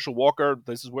like Herschel Walker.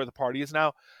 This is where the party is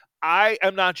now. I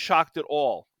am not shocked at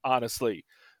all, honestly.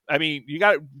 I mean, you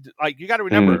got to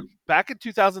remember, back in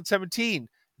 2017,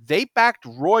 they backed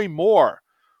Roy Moore,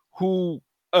 who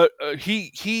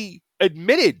he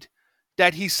admitted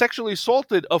that he sexually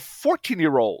assaulted a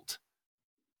 14-year-old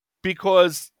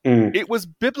because it was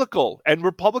biblical, and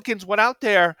Republicans went out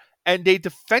there and they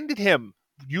defended him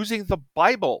using the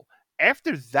Bible.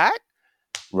 After that,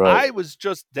 Right. I was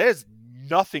just, there's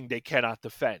nothing they cannot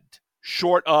defend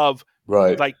short of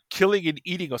Right. like killing and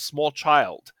eating a small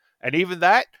child. And even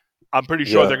that, I'm pretty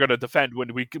sure they're Yeah. going to defend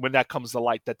when that comes to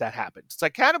light that happens. It's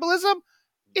like cannibalism.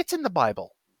 It's in the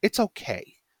Bible. It's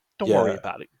okay. Don't worry Yeah.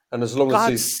 about it. And as long as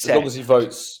God said. he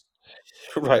votes,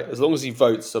 right, as long as he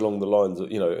votes along the lines of,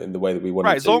 in the way that we want him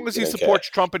Right, as to, long as we he don't care. supports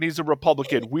Trump and he's a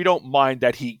Republican, we don't mind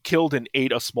that he killed and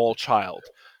ate a small child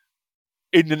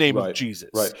in the name of Right. Jesus.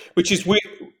 Right. Which is weird.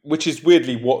 Which is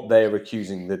weirdly what they're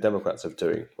accusing the Democrats of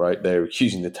doing. Right. They're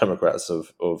accusing the Democrats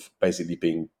of basically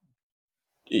being,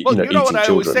 Well, you know what eating I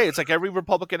always children. say? It's like every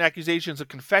Republican accusation is a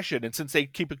confession. And since they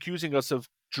keep accusing us of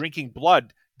drinking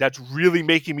blood, that's really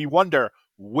making me wonder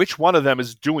which one of them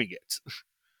is doing it.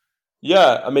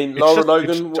 Yeah. I mean, It's Laura it's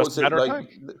Logan. What just a was it matter of like?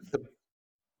 time. The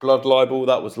blood libel.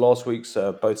 That was last week's.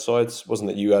 Both sides, wasn't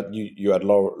it? You had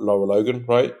Laura Logan,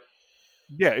 right?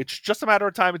 Yeah, it's just a matter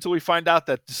of time until we find out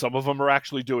that some of them are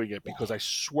actually doing it. Because I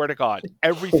swear to God,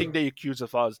 everything they accuse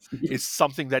of us is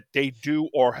something that they do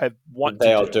or have want to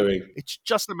They are do. doing It's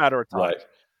just a matter of time. right.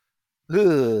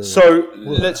 So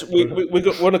we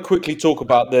want to quickly talk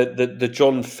about the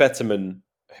John Fetterman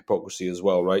hypocrisy as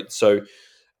well, right? So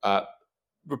uh,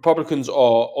 Republicans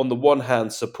are on the one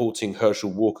hand supporting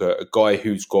Herschel Walker, a guy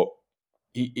who's got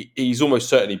he's almost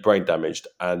certainly brain damaged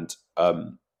and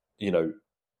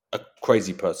a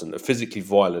crazy person, a physically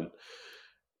violent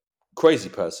crazy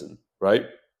person, right?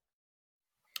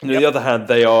 And on the Yep. other hand,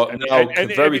 they are now And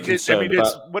very concerned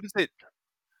it's about what is it?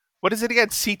 What is it again?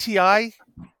 CTI? I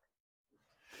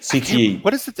can't. CTE.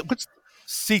 What is it? What's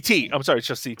CT? I'm sorry, it's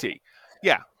just CT.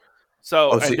 Yeah. So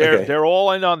Oh, and see, okay. they're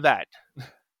all in on that.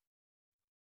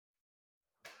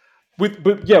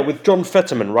 With John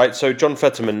Fetterman, right? So John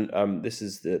Fetterman, this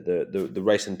is the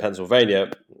race in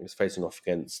Pennsylvania. He's facing off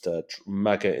against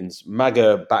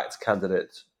MAGA-backed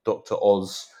candidate Dr.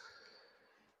 Oz,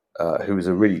 who is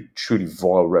a really truly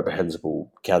vile,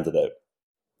 reprehensible candidate.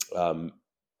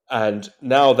 And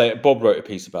now Bob wrote a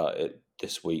piece about it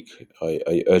this week.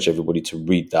 I urge everybody to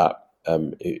read that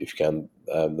if you can.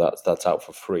 That's out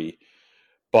for free.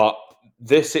 But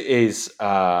this is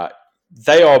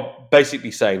they are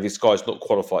basically saying this guy's not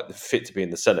qualified, fit to be in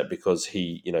the Senate because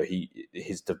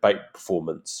his debate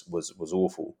performance was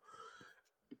awful.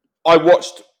 I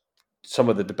watched some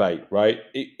of the debate. Right,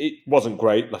 it wasn't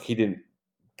great. Like he didn't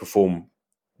perform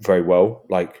very well.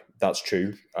 Like that's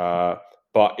true.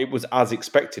 But it was as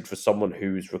expected for someone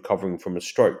who's recovering from a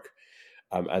stroke,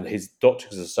 and his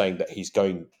doctors are saying that he's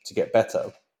going to get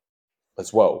better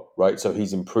as well. Right, so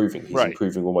he's improving. He's Right.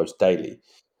 improving almost daily.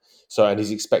 So, and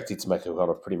he's expected to make a kind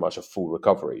of pretty much a full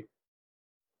recovery.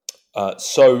 And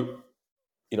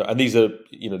these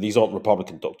aren't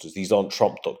Republican doctors; these aren't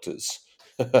Trump doctors.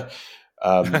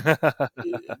 um,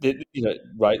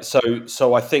 right?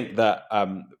 So I think that,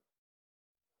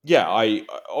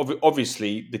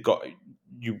 obviously the guy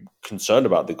you concerned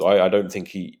about the guy. I don't think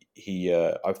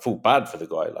I feel bad for the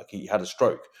guy. Like he had a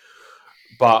stroke,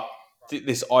 but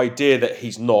this idea that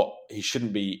he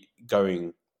shouldn't be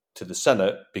going to the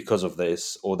Senate because of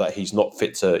this, or that he's not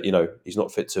fit to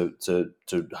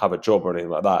have a job or anything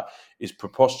like that, is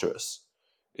preposterous.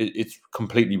 It's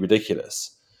completely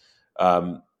ridiculous.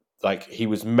 Like he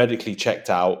was medically checked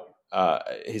out.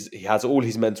 He has all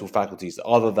his mental faculties,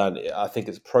 other than I think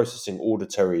it's processing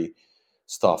auditory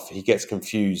stuff. He gets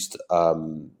confused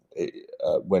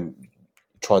when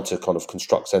trying to kind of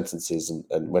construct sentences,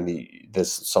 and when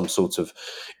there's some sort of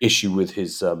issue with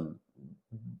his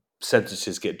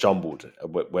sentences get jumbled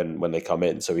when they come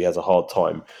in, so he has a hard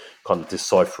time kind of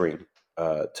deciphering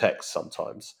text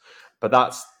sometimes. But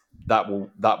that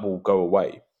will go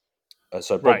away.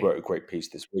 So Bob Right. wrote a great piece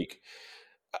this week,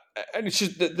 and it's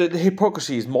just the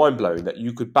hypocrisy is mind blowing that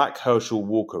you could back Herschel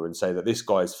Walker and say that this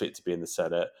guy is fit to be in the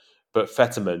Senate, but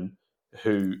Fetterman,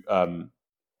 who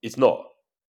is not,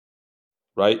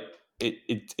 right?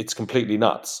 It's completely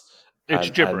nuts It's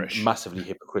and gibberish. massively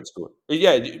hypocritical.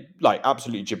 Yeah, like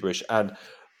absolutely gibberish. And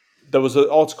there was an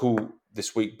article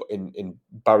this week in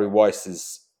Barry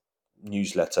Weiss's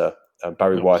newsletter.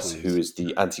 Barry No, Weiss, who please. is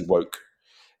the anti-woke,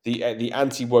 the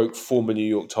anti-woke former New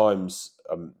York Times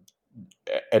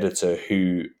editor,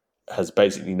 who has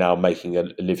basically now making a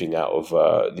living out of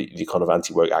the kind of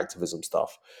anti-woke activism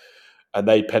stuff. And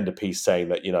they penned a piece saying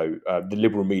that the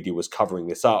liberal media was covering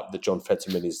this up, that John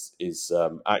Fetterman is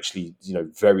actually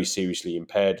very seriously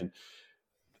impaired, and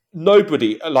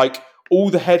nobody, like all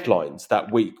the headlines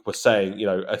that week were saying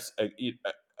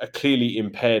a clearly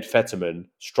impaired Fetterman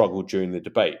struggled during the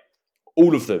debate.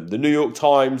 All of them, the New York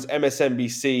Times,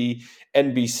 MSNBC,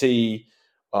 NBC,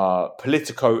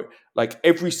 Politico, Like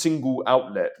every single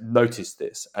outlet noticed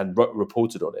this and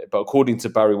reported on it. But according to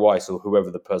Barry Weiss or whoever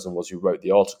the person was who wrote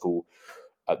the article,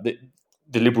 the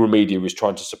liberal media is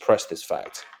trying to suppress this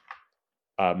fact.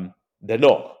 They're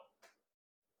not,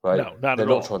 right? No, not They're at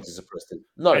not all. trying to suppress it.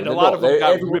 No, And a they're lot of not. them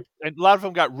got Everyone, ripped. And a lot of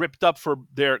them got ripped up for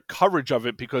their coverage of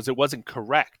it because it wasn't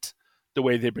correct the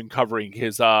way they've been covering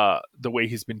his the way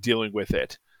he's been dealing with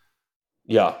it.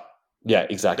 yeah,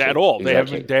 At exactly, all.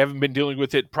 exactly. They haven't been dealing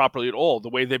with it properly at all. The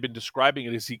way they've been describing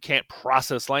it is he can't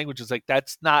process language. It's like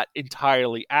that's not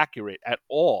entirely accurate at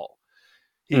all.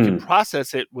 He can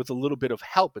process it with a little bit of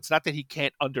help. It's not that he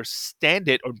can't understand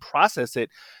it or process it.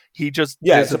 Yeah, There's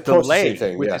it's a a processing delay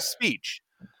thing. with Yeah, his speech.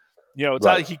 It's not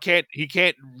right. like he can't, he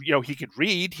can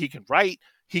read, he can write,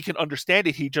 he can understand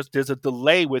it. There's a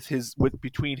delay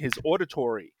between his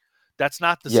auditory. That's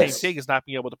not the same Yes. thing as not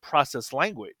being able to process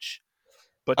language.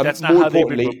 But that's not More how they've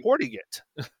been importantly, reporting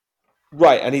it.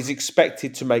 right, and he's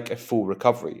expected to make a full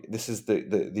recovery. This is the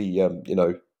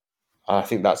I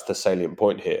think that's the salient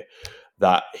point here,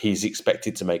 that he's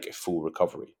expected to make a full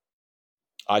recovery.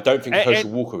 I don't think And Herschel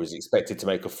Walker is expected to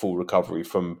make a full recovery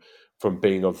from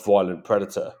being a violent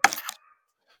predator.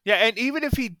 yeah, and even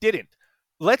if he didn't,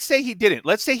 let's say he didn't.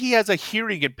 Let's say he has a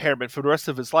hearing impairment for the rest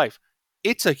of his life.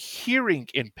 It's a hearing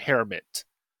impairment.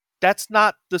 That's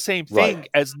not the same Right. thing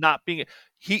as not being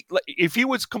if he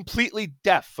was completely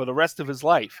deaf for the rest of his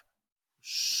life,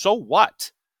 so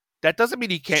what? That doesn't mean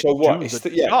he can't So what? do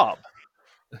the Yeah. job,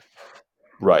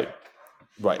 Right.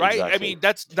 Right. right? I Exactly. mean,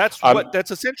 that's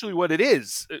that's essentially what it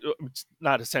is. It's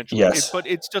not essentially, Yes. but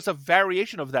it's just a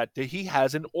variation of that. That he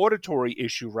has an auditory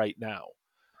issue right now,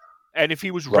 and if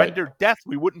he was Right. rendered deaf,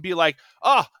 we wouldn't be like,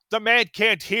 "Oh, the man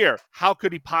can't hear. How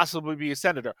could he possibly be a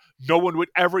senator?" No one would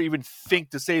ever even think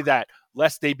to say that,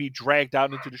 lest they be dragged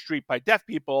out into the street by deaf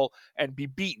people and be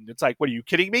beaten. It's like, what are you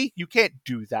kidding me? You can't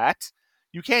do that.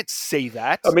 You can't say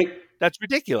that. I mean, That's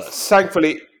ridiculous.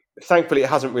 thankfully, it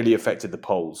hasn't really affected the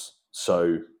polls.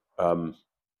 So,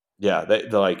 yeah, they're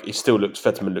like it still looks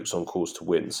Fetterman looks on course to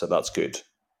win, so that's good.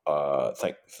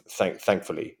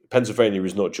 Thankfully, Pennsylvania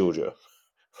is not Georgia,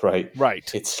 right?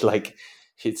 Right. It's like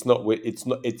it's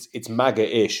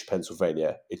MAGA-ish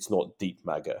Pennsylvania. It's not deep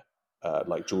MAGA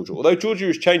like Georgia. Although Georgia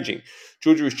is changing.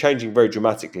 Georgia is changing very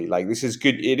dramatically. Like this is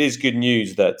good. It is good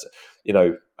news that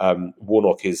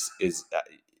Warnock is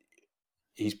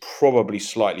he's probably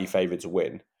slightly favoured to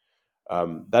win.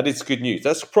 That is good news.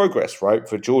 That's progress, right,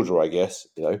 for Georgia, I guess.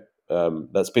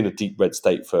 That's been a deep red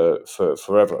state for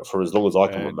forever, for as long as I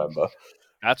can And remember.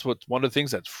 that's one of the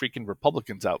things that's freaking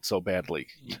Republicans out so badly.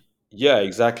 Yeah,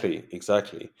 exactly.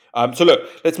 So look,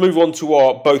 let's move on to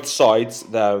our both sides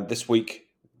this week.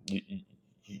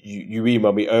 You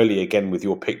emailed me early again with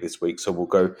your pick this week, so we'll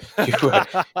go.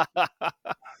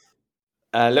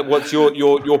 What's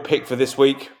your pick for this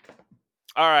week?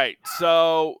 All right.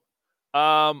 So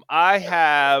I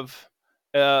have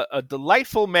a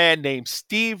delightful man named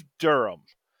Steve Durham.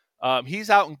 He's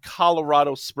out in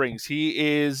Colorado Springs.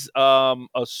 He is a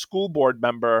school board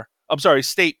member. I'm sorry,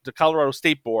 the Colorado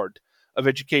State Board of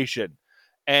Education.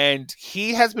 And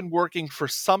he has been working for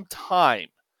some time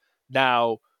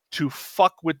now to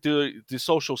fuck with the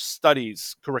social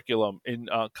studies curriculum in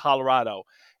Colorado.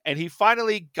 And he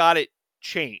finally got it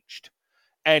changed.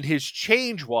 And his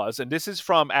change was, and this is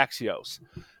from Axios,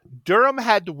 Durham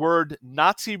had the word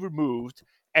Nazi removed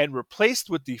and replaced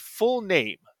with the full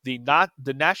name, the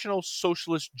National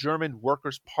Socialist German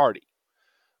Workers' Party.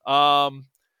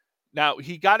 Now,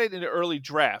 he got it in an early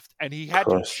draft, and he had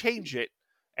to change it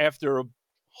after a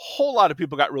whole lot of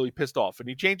people got really pissed off. And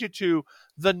he changed it to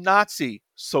the Nazi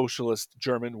Socialist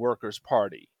German Workers'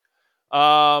 Party.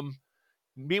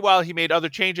 Meanwhile, he made other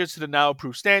changes to the now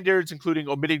approved standards, including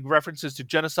omitting references to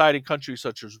genocide in countries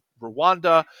such as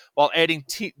Rwanda, while adding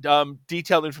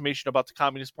detailed information about the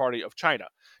Communist Party of China.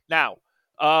 Now,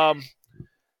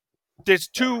 there's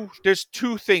two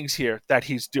things here that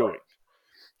he's doing.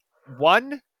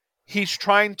 One, he's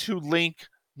trying to link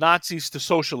Nazis to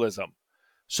socialism,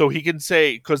 so he can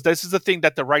say, because this is the thing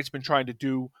that the right's been trying to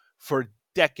do for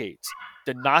decades.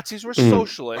 The Nazis were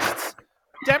socialists,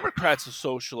 Democrats are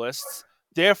socialists.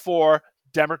 Therefore,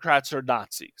 Democrats are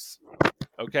Nazis.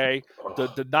 Okay?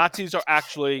 The Nazis are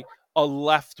actually a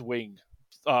left-wing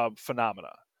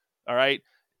phenomena. All right?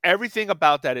 Everything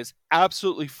about that is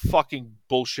absolutely fucking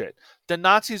bullshit. The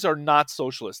Nazis are not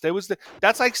socialists.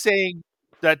 That's like saying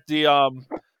that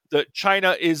the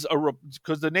China is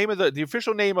because the name of the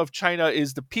official name of China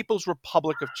is the People's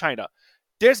Republic of China.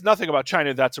 There's nothing about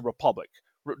China that's a republic.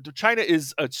 China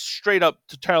is a straight up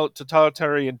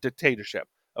totalitarian dictatorship.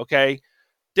 Okay?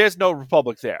 There's no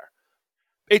republic there.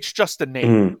 It's just a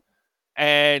name.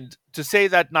 And to say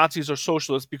that Nazis are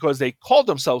socialists because they called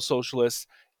themselves socialists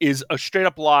is a straight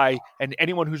up lie. And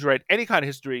anyone who's read any kind of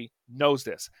history knows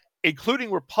this,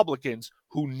 including Republicans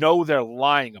who know they're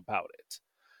lying about it.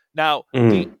 Now,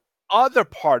 the other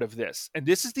part of this, and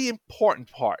this is the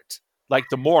important part, like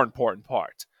the more important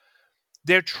part,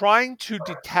 they're trying to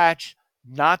detach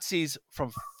Nazis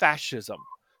from fascism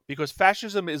because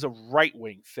fascism is a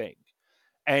right-wing thing.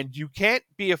 And you can't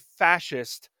be a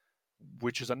fascist,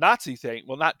 which is a Nazi thing,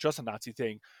 well, not just a Nazi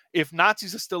thing, if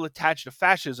Nazis are still attached to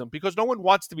fascism, because no one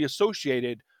wants to be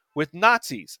associated with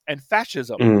Nazis and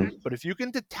fascism. But if you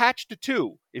can detach the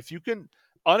two, if you can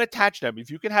unattach them, if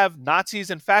you can have Nazis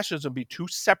and fascism be two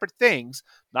separate things,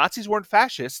 Nazis weren't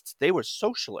fascists, they were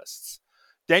socialists.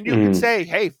 Then you can say,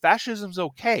 hey, fascism's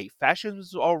okay.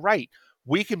 Fascism's all right.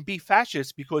 We can be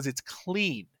fascists because it's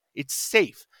clean. It's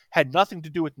safe. Had nothing to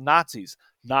do with Nazis.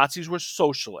 Nazis were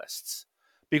socialists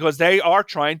because they are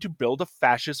trying to build a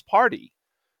fascist party.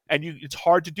 And it's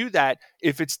hard to do that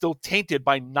if it's still tainted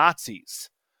by Nazis.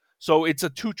 So it's a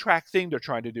two-track thing they're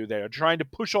trying to do there. They're trying to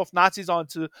push off Nazis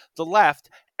onto the left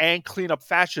and clean up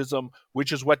fascism,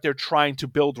 which is what they're trying to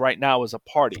build right now as a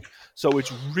party. So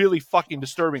it's really fucking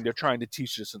disturbing they're trying to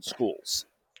teach this in schools.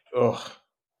 Ugh,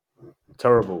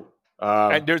 terrible.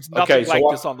 And there's nothing like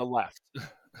this on the left.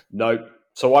 No.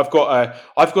 So I've got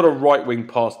a right wing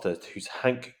pastor who's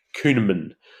Hank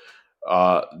Kuhneman.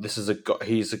 This is a guy.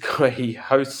 He's a guy. He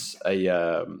hosts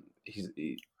a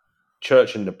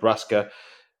church in Nebraska.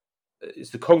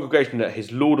 It's the congregation at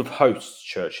his Lord of Hosts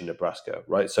church in Nebraska,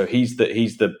 right? So he's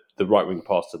the right wing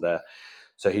pastor there.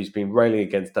 So he's been railing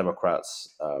against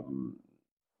Democrats, for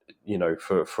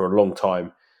a long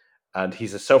time, and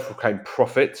he's a self-proclaimed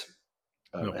prophet.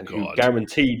 Who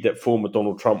guaranteed that former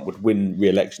Donald Trump would win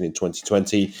re-election in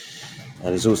 2020,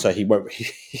 and he's also he won't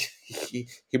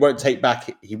take back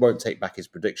his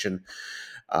prediction.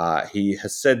 He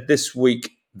has said this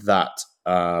week that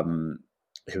here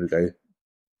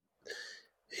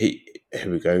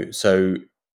we go. So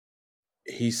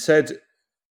he said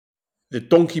the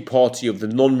donkey party of the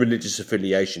non-religious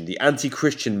affiliation, the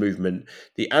anti-Christian movement,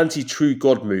 the anti-true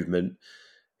God movement.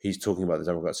 He's talking about the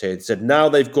Democrats here. He said, now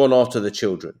they've gone after the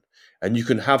children, and you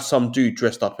can have some dude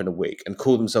dressed up in a wig and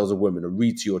call themselves a woman and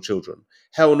read to your children.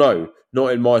 Hell no,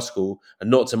 not in my school and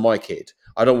not to my kid.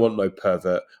 I don't want no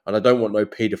pervert, and I don't want no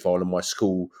paedophile in my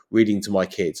school reading to my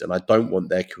kids, and I don't want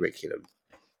their curriculum.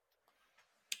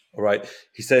 All right.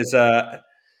 He says,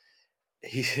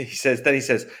 he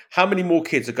says, how many more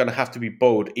kids are going to have to be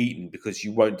boiled, eaten because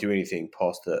you won't do anything,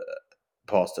 Pastor?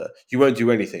 You won't do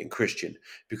anything, Christian,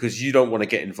 because you don't want to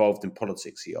get involved in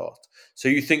politics, he asked. So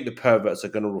you think the perverts are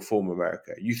going to reform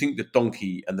America? You think the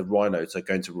donkey and the rhinos are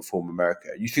going to reform America?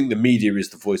 You think the media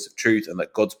is the voice of truth and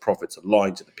that God's prophets are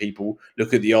lying to the people?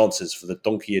 Look at the answers for the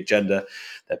donkey agenda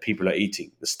that people are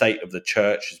eating. The state of the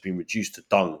church has been reduced to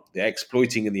dung. The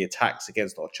exploiting and the attacks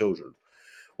against our children.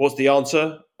 What's the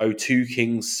answer? 2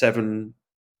 Kings 7,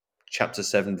 chapter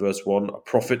 7, verse 1, a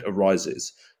prophet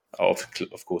arises. Of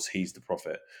course, he's the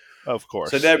prophet. Of course.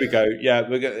 So there we go. Yeah,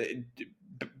 we're going.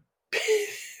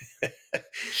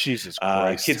 Jesus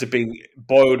Christ! Kids are being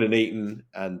boiled and eaten,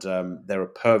 and there are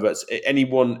perverts.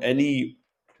 Any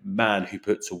man who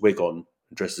puts a wig on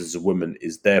and dresses as a woman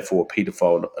is therefore a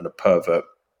paedophile and a pervert,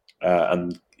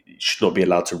 and should not be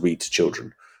allowed to read to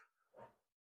children.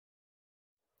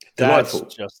 Delightful.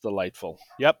 That's just delightful.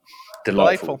 Yep.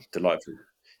 Delightful.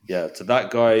 Yeah. So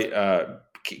that guy.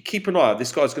 Keep an eye out.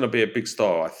 This guy's going to be a big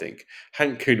star, I think.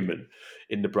 Hank Kuhneman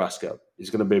in Nebraska is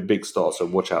going to be a big star, so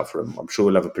watch out for him. I'm sure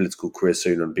he'll have a political career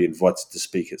soon and be invited to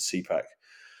speak at CPAC.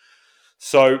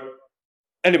 So,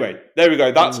 anyway, there we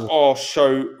go. That's our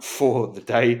show for the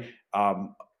day.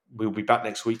 We'll be back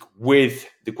next week with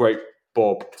the great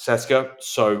Bob Seska.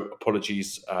 So,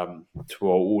 apologies to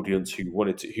our audience who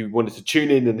wanted to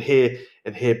tune in and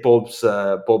hear Bob's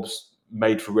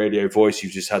made for radio voice.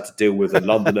 You've just had to deal with a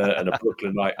Londoner and a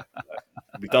Brooklynite.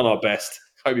 We've done our best.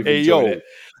 Hope you've enjoyed it.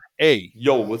 Hey,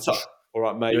 yo, what's up? All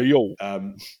right, mate. Yo.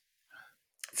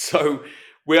 So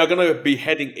we are going to be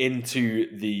heading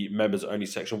into the members only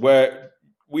section where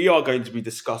we are going to be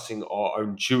discussing our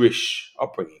own Jewish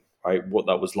upbringing, right? What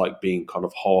that was like being kind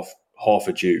of half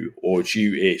a Jew or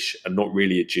Jewish and not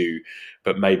really a Jew,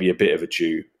 but maybe a bit of a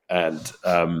Jew. And,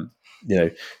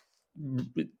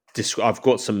 I've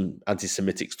got some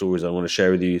anti-Semitic stories I want to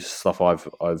share with you, stuff I've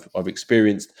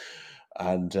experienced,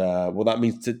 and what that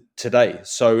means today.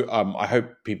 So I hope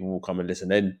people will come and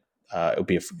listen in. It'll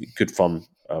be a good, fun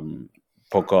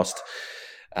podcast,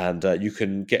 and you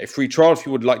can get a free trial if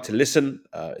you would like to listen.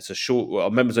 It's a short.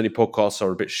 Our members only podcasts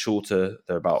are a bit shorter;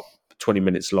 they're about 20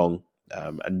 minutes long.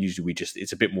 And usually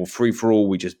it's a bit more free for all.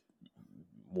 We just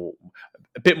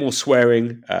a bit more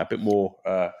swearing, a bit more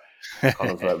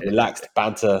kind of relaxed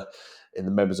banter in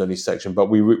the members only section. But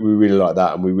we really like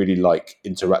that, and we really like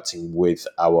interacting with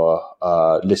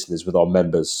our listeners, with our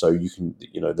members. So you can,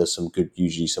 there's some good,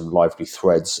 usually some lively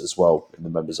threads as well in the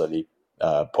members only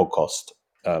podcast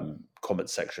comment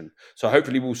section. So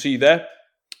hopefully we'll see you there,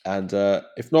 and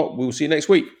if not, we'll see you next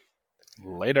week.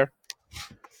 Later.